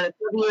 That's or it. The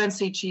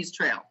WNC Cheese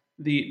Trail.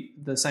 The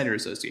Cider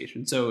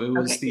Association. So it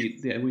was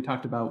we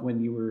talked about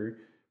when you were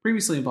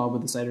previously involved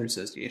with the Cider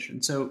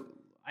Association. So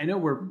I know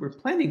we're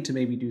planning to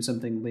maybe do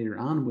something later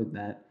on with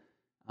that,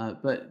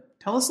 but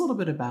tell us a little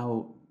bit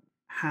about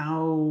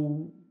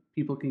how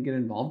people can get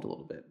involved a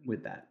little bit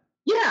with that.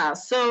 Yeah,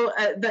 so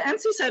the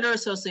NC Cider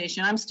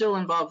Association, I'm still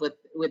involved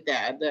with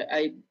that.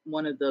 I'm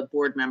one of the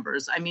board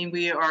members. I mean,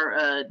 we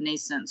are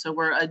nascent, so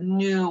we're a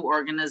new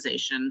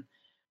organization,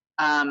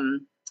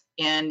 and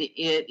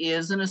it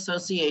is an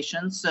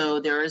association, so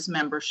there is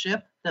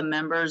membership. The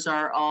members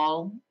are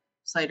all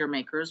cider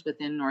makers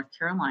within North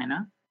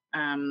Carolina.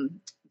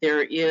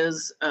 There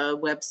is a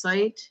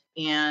website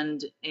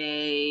and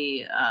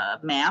a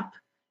map,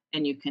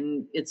 and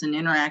it's an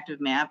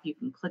interactive map. You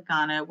can click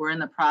on it. We're in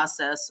the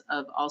process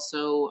of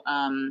also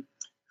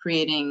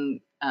creating,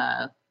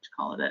 a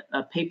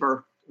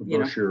paper,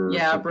 brochure.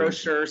 A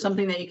brochure,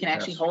 something that you can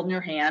actually hold in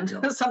your hand,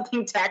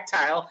 something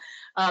tactile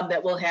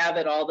that we'll have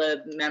at all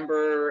the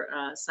member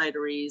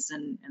cideries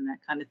and that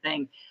kind of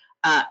thing.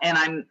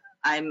 And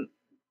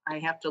I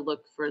have to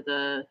look for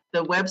the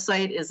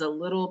website is a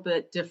little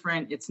bit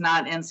different. It's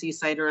not NC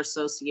Cider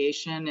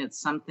Association. It's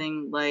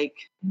something like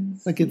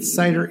it's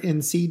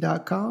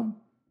cidernc.com.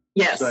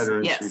 Yes.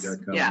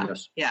 Cidernc.com.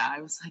 Yes. Yeah. I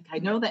was like, I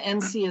know the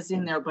NC is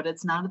in there, but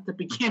it's not at the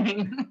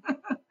beginning.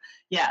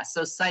 Yeah.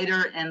 So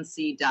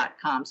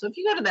cidernc.com. So if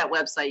you go to that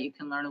website, you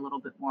can learn a little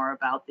bit more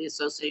about the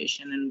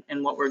association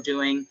and what we're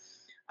doing.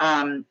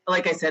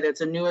 Like I said,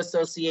 it's a new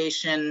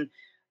association.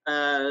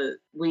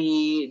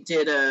 We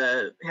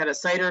had a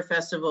cider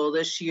festival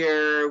this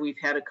year. We've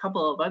had a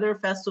couple of other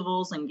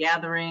festivals and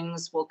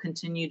gatherings. We'll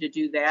continue to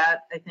do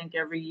that, I think,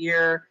 every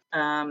year.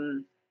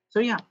 So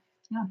yeah.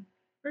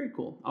 Very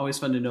cool. Always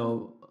fun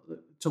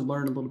to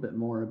learn a little bit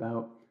more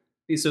about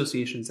the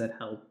associations that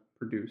help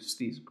produce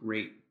these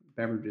great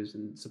beverages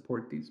and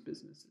support these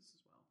businesses as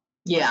well.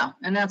 Yeah,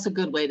 and that's a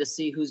good way to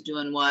see who's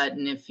doing what,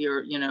 and if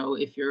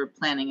you're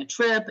planning a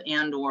trip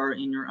and or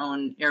in your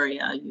own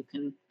area, you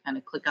can kind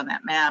of click on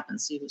that map and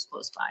see who's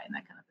close by and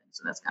that kind of thing.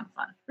 So that's kind of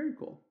fun. Very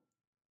cool.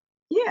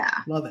 Yeah.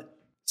 Love it.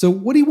 So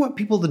what do you want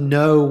people to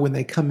know when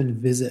they come and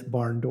visit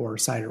Barn Door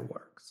Cider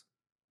Works?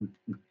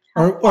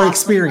 Or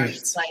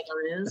experience?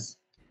 Cider is.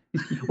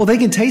 Well, they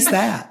can taste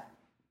that.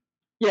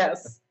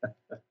 Yes.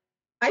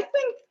 I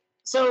think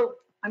so.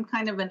 I'm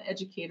kind of an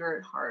educator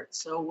at heart.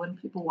 So when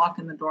people walk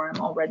in the door, I'm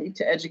all ready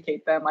to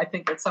educate them. I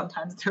think that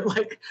sometimes they're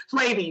like,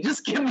 lady,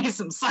 just give me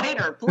some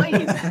cider,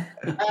 please.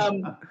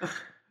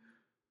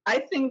 I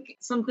think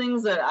some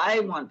things that I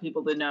want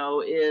people to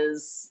know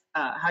is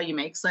how you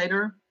make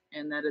cider,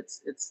 and that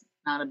it's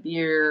not a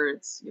beer.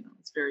 It's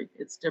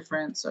it's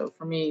different. So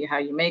for me, how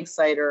you make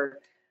cider,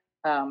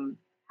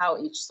 how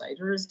each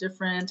cider is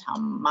different, how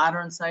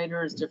modern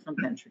cider is different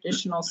than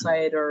traditional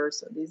cider.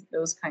 So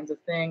those kinds of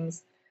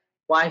things.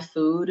 Why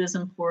food is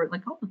important,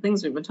 like all the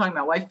things we've been talking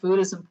about. Why food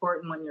is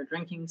important when you're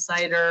drinking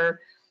cider.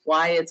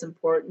 Why it's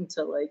important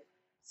to like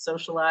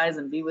socialize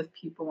and be with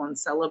people and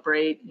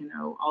celebrate,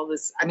 all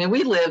this. I mean,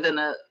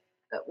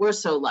 we're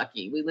so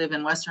lucky. We live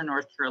in Western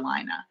North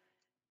Carolina.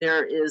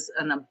 There is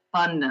an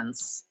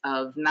abundance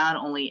of not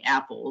only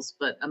apples,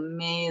 but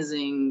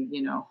amazing,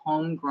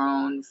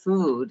 homegrown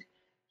food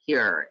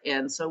here.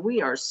 And so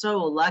we are so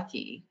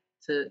lucky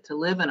to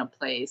live in a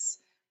place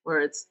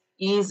where it's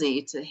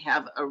easy to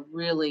have a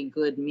really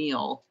good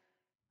meal,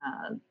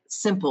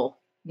 simple,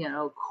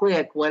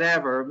 quick,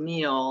 whatever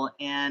meal,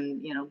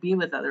 and, be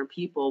with other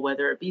people,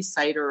 whether it be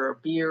cider or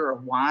beer or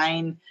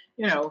wine,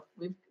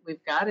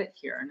 we've got it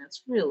here. And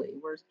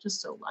we're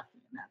just so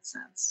lucky in that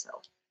sense.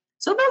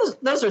 So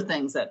those are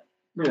things that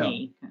for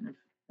me kind of.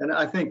 And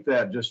I think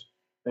that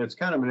it's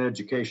kind of an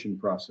education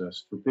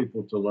process for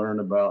people to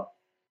learn about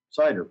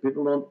cider.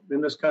 People don't,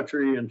 in this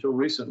country until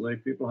recently,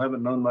 people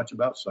haven't known much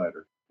about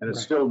cider. And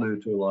it's still new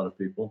to a lot of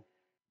people.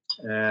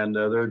 And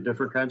there are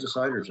different kinds of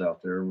ciders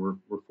out there. We're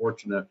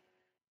fortunate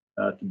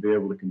to be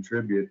able to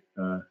contribute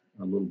a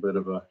little bit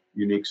of a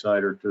unique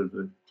cider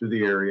to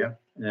the area.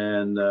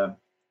 And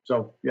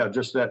so, yeah,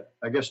 just that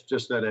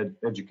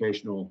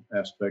educational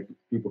aspect.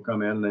 People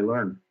come in and they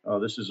learn, oh,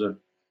 this is a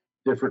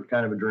different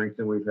kind of a drink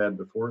than we've had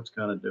before. It's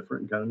kind of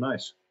different and kind of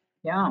nice.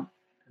 Yeah.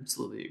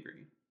 Absolutely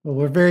agree. Well,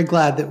 we're very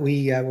glad that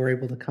we were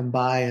able to come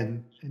by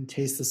and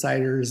taste the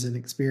ciders and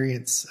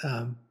experience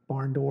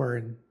Barn Door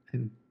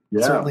and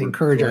certainly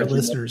encourage our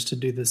listeners to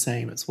do the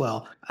same as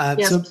well.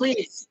 Yes,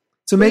 please.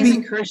 So please maybe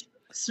encourage.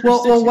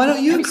 Well, why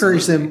don't you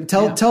encourage them?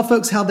 Tell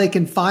folks how they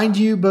can find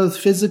you both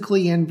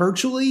physically and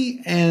virtually.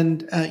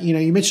 And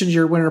you mentioned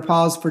your winter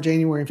pause for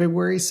January and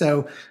February,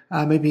 so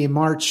maybe in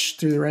March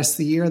through the rest of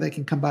the year they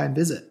can come by and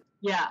visit.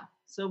 Yeah.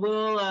 So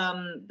we'll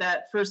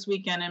that first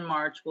weekend in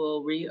March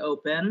we'll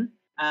reopen.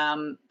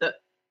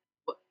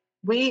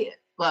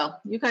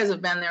 You guys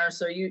have been there,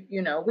 so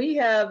we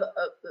have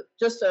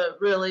just a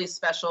really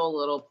special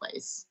little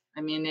place.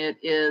 I mean, it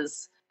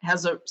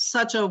has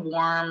such a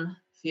warm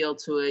feel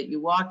to it. You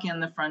walk in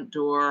the front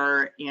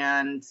door,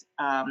 and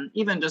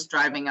even just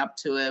driving up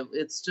to it,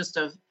 it's just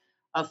a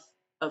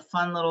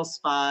fun little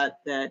spot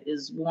that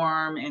is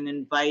warm and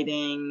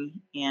inviting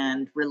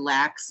and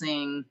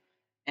relaxing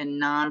and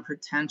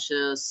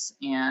non-pretentious,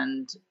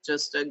 and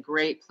just a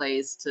great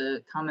place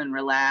to come and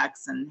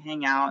relax and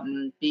hang out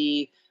and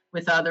be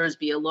with others,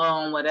 be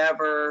alone,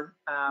 whatever.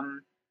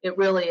 It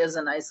really is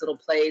a nice little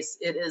place.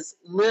 It is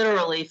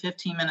literally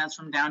 15 minutes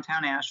from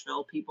downtown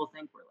Asheville. People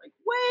think we're like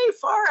way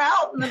far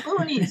out in the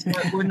boonies,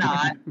 but we're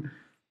not.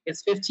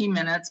 It's 15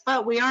 minutes,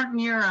 but we aren't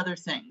near other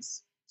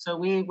things. So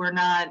we're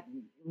not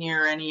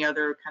near any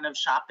other kind of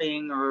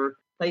shopping or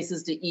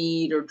places to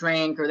eat or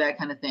drink or that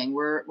kind of thing.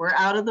 We're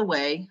out of the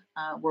way.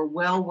 We're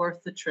well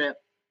worth the trip.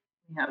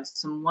 We have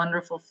some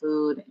wonderful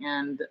food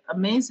and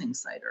amazing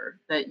cider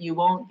that you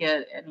won't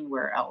get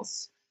anywhere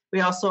else.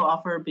 We also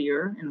offer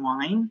beer and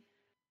wine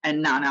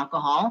and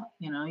non-alcohol.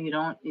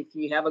 If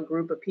you have a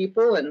group of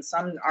people and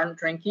some aren't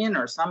drinking,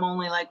 or some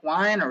only like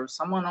wine, or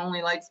someone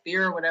only likes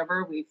beer or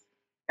whatever, we've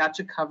got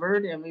you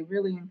covered, and we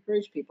really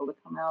encourage people to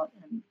come out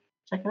and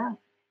check it out.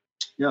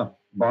 Yeah,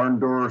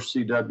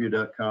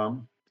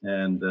 barndoorcw.com.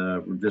 And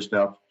we're just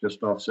off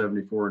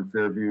 74 in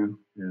Fairview,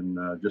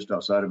 and just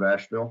outside of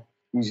Asheville.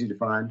 Easy to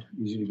find,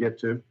 easy to get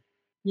to.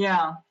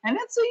 Yeah, and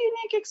it's a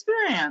unique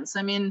experience.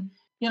 I mean,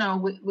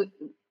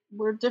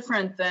 we're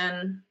different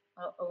than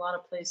a lot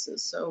of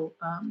places. So,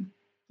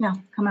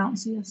 come out and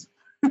see us.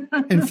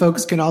 And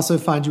folks can also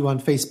find you on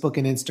Facebook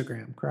and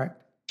Instagram,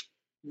 correct?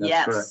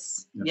 Yes,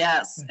 correct.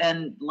 Yes,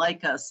 and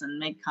like us and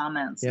make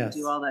comments and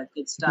do all that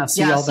good stuff.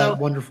 You can see all that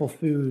wonderful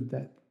food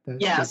that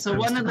so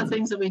one of the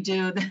things that we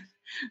do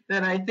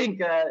that I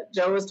think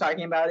Joe was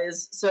talking about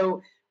is,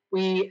 so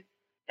we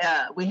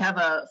have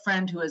a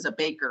friend who is a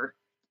baker,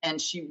 and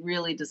she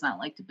really does not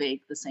like to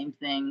bake the same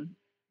thing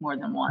more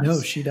than once.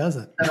 No, she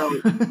doesn't.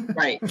 So,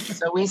 right.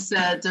 So we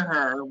said to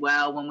her,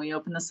 well, when we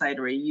open the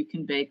cidery, you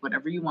can bake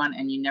whatever you want,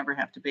 and you never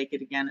have to bake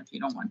it again if you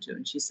don't want to.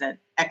 And she said,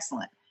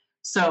 excellent.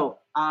 So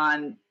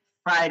on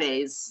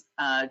Fridays,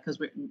 because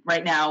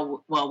right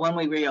now, well, when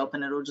we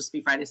reopen, it'll just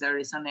be Friday,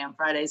 Saturday, Sunday. On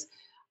Fridays,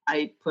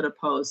 I put a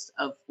post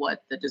of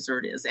what the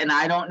dessert is, and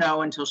I don't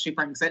know until she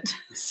brings it.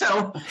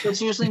 So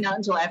it's usually not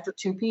until after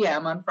 2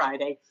 p.m. on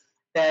Friday.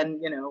 Then,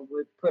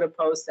 we put a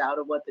post out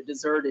of what the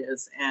dessert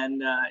is,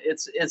 and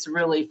it's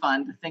really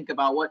fun to think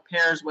about what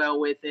pairs well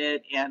with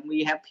it. And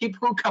we have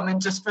people who come in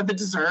just for the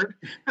dessert.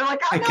 They're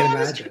like, I can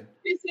imagine.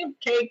 Piece of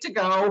cake to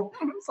go.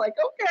 It's like,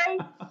 okay.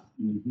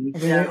 Mm-hmm. I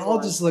mean, they all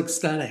just look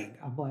stunning.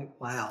 I'm like,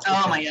 wow.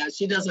 Oh my gosh,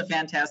 she does a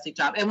fantastic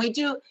job. And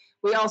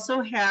we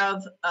also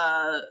have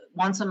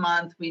once a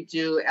month, we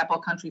do Apple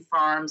Country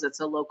Farms. It's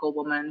a local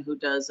woman who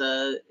does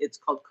it's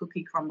called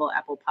Cookie Crumble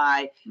Apple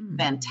Pie.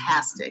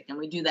 Fantastic. And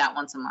we do that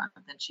once a month.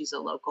 And she's a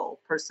local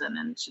person,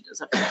 and she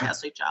does a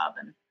fantastic job.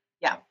 And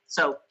yeah,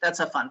 so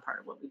that's a fun part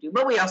of what we do.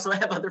 But we also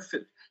have other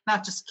food,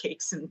 not just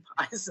cakes and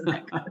pies and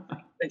that kind of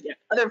thing. But yeah,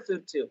 other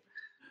food too.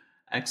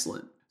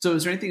 Excellent. So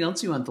is there anything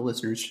else you want the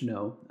listeners to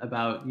know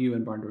about you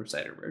and Barn Door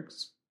Cider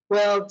Works?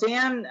 Well,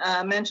 Dan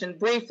mentioned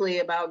briefly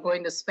about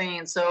going to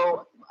Spain.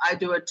 So I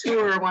do a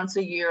tour once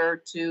a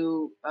year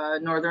to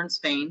northern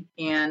Spain,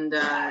 and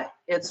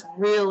it's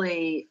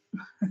really,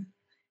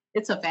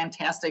 it's a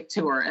fantastic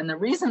tour. And the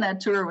reason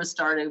that tour was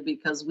started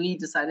because we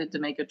decided to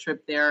make a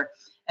trip there,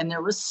 and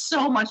there was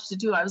so much to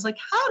do. I was like,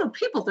 how do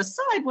people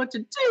decide what to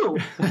do?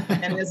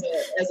 And as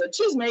a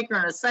cheesemaker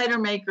and a cider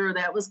maker,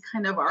 that was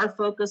kind of our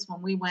focus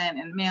when we went.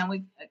 And man,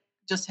 we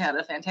just had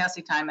a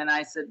fantastic time. And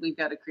I said, we've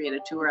got to create a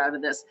tour out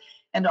of this.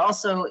 And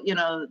also,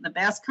 the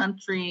Basque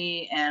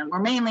Country, and we're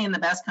mainly in the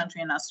Basque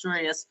Country and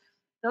Asturias.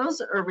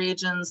 Those are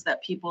regions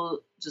that people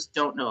just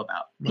don't know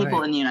about.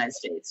 People in the United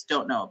States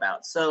don't know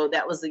about. So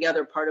that was the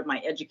other part of my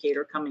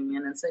educator coming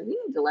in and saying, we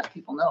need to let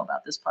people know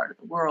about this part of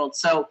the world.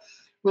 So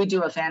we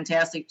do a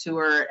fantastic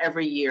tour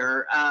every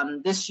year.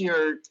 This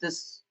year,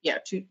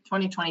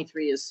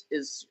 2023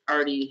 is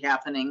already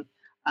happening,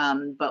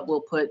 but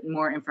we'll put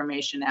more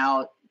information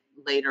out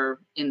later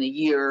in the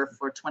year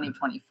for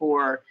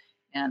 2024.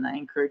 And I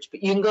encourage,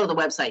 but you can go to the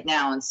website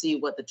now and see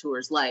what the tour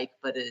is like,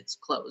 but it's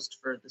closed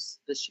for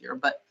this year,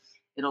 but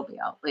it'll be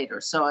out later.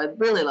 So I'd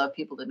really love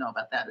people to know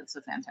about that. It's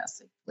a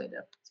fantastic way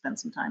to spend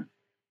some time.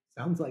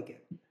 Sounds like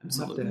it.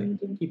 Absolutely. We'll have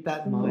to keep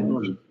that in mind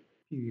a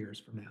few years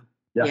from now.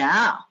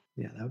 Yeah.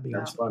 Yeah, that would be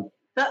That's awesome. fun.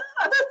 The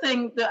other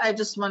thing that I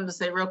just wanted to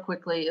say real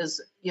quickly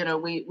is,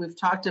 we've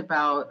talked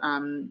about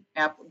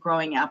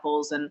growing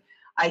apples, and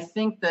I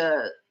think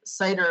the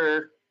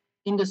cider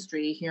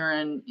industry here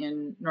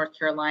in North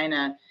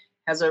Carolina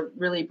has a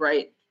really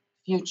bright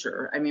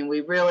future. I mean, we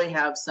really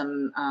have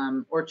some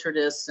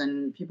orchardists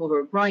and people who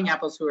are growing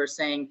apples who are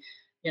saying,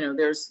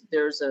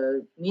 there's a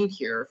need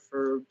here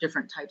for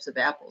different types of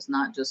apples,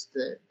 not just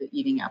the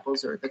eating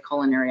apples or the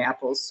culinary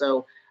apples.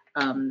 So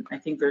I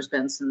think there's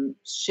been some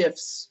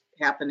shifts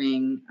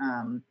happening.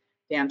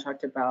 Dan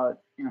talked about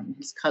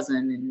his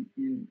cousin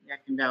in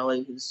Yadkin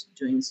Valley who's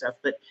doing stuff,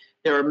 but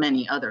there are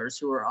many others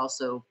who are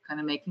also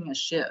kind of making a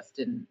shift.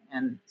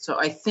 And so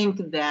I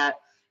think that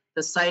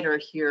the cider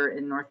here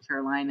in North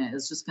Carolina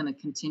is just going to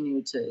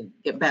continue to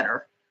get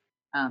better.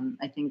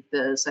 I think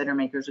the cider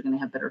makers are going to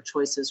have better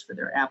choices for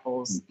their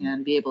apples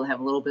and be able to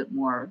have a little bit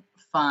more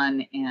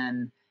fun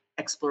and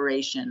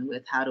exploration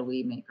with how do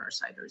we make our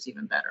ciders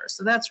even better.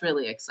 So that's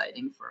really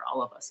exciting for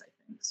all of us, I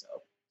think. So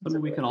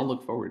something we can all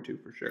look forward to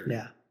for sure.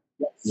 Yeah.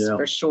 Yes,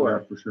 for sure.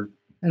 Yeah, for sure.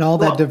 And all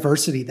that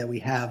diversity that we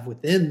have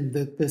within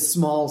the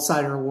small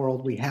cider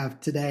world we have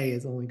today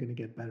is only going to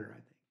get better,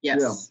 I think.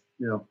 Yes.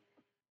 Yeah.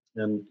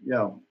 And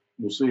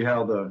we'll see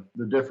how the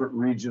different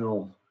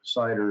regional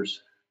ciders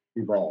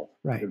evolve.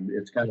 Right.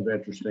 It's kind of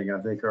interesting.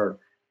 I think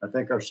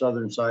our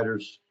southern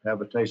ciders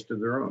have a taste of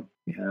their own,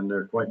 and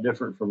they're quite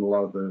different from a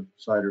lot of the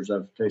ciders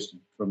I've tasted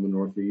from the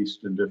Northeast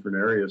in different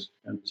areas.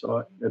 And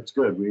so it's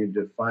good. We need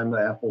to find the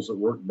apples that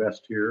work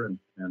best here,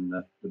 and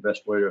the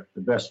best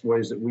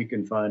ways that we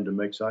can find to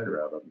make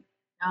cider out of them.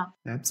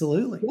 Yeah.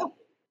 Absolutely. Yeah.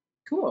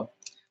 Cool.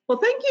 Well,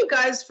 thank you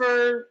guys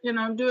for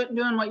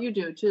doing what you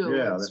do too.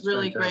 Yeah, it's that's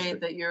really fantastic.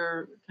 great that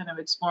you're kind of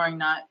exploring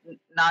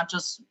not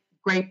just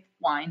grape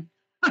wine,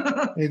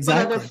 Exactly.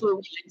 but other fruit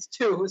wines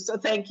too. So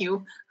thank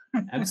you.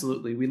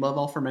 Absolutely. We love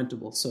all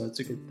fermentables, so it's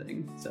a good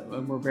thing. So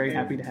we're very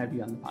happy to have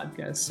you on the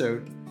podcast.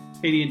 So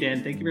Katie and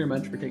Dan, thank you very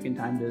much for taking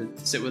time to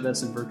sit with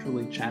us and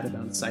virtually chat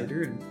about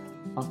cider and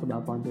talk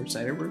about Barn Door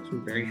Cider Works. We're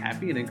very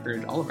happy and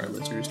encourage all of our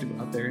listeners to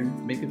go out there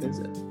and make a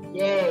visit.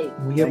 Yay. We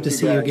hope Thank to you,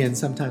 see you guys. again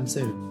sometime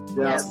soon.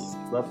 Yeah, Yes.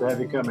 love to have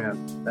you come in.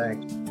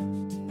 Thanks.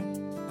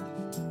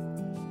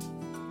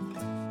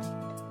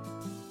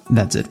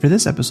 That's it for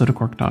this episode of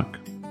Cork Talk.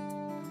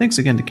 Thanks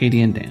again to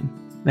Katie and Dan.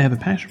 They have a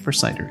passion for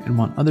cider and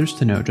want others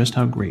to know just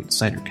how great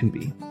cider can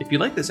be. If you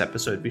like this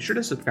episode, be sure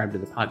to subscribe to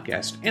the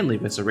podcast and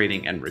leave us a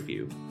rating and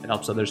review. It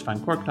helps others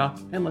find Cork Talk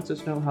and lets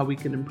us know how we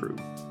can improve.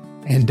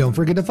 And don't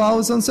forget to follow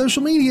us on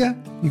social media.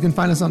 You can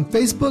find us on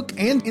Facebook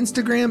and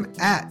Instagram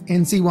at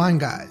NC Wine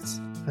Guys.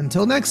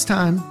 Until next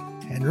time,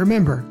 and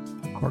remember,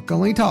 cork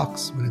only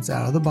talks when it's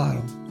out of the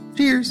bottle.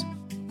 Cheers!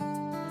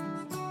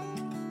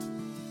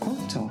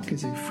 Cork Talk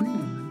is a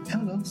Freeman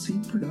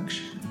LLC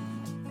production.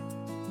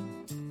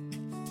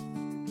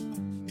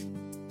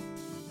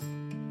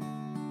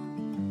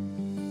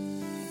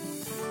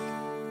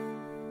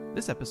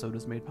 This episode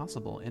was made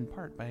possible in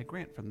part by a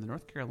grant from the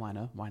North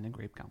Carolina Wine and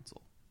Grape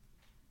Council.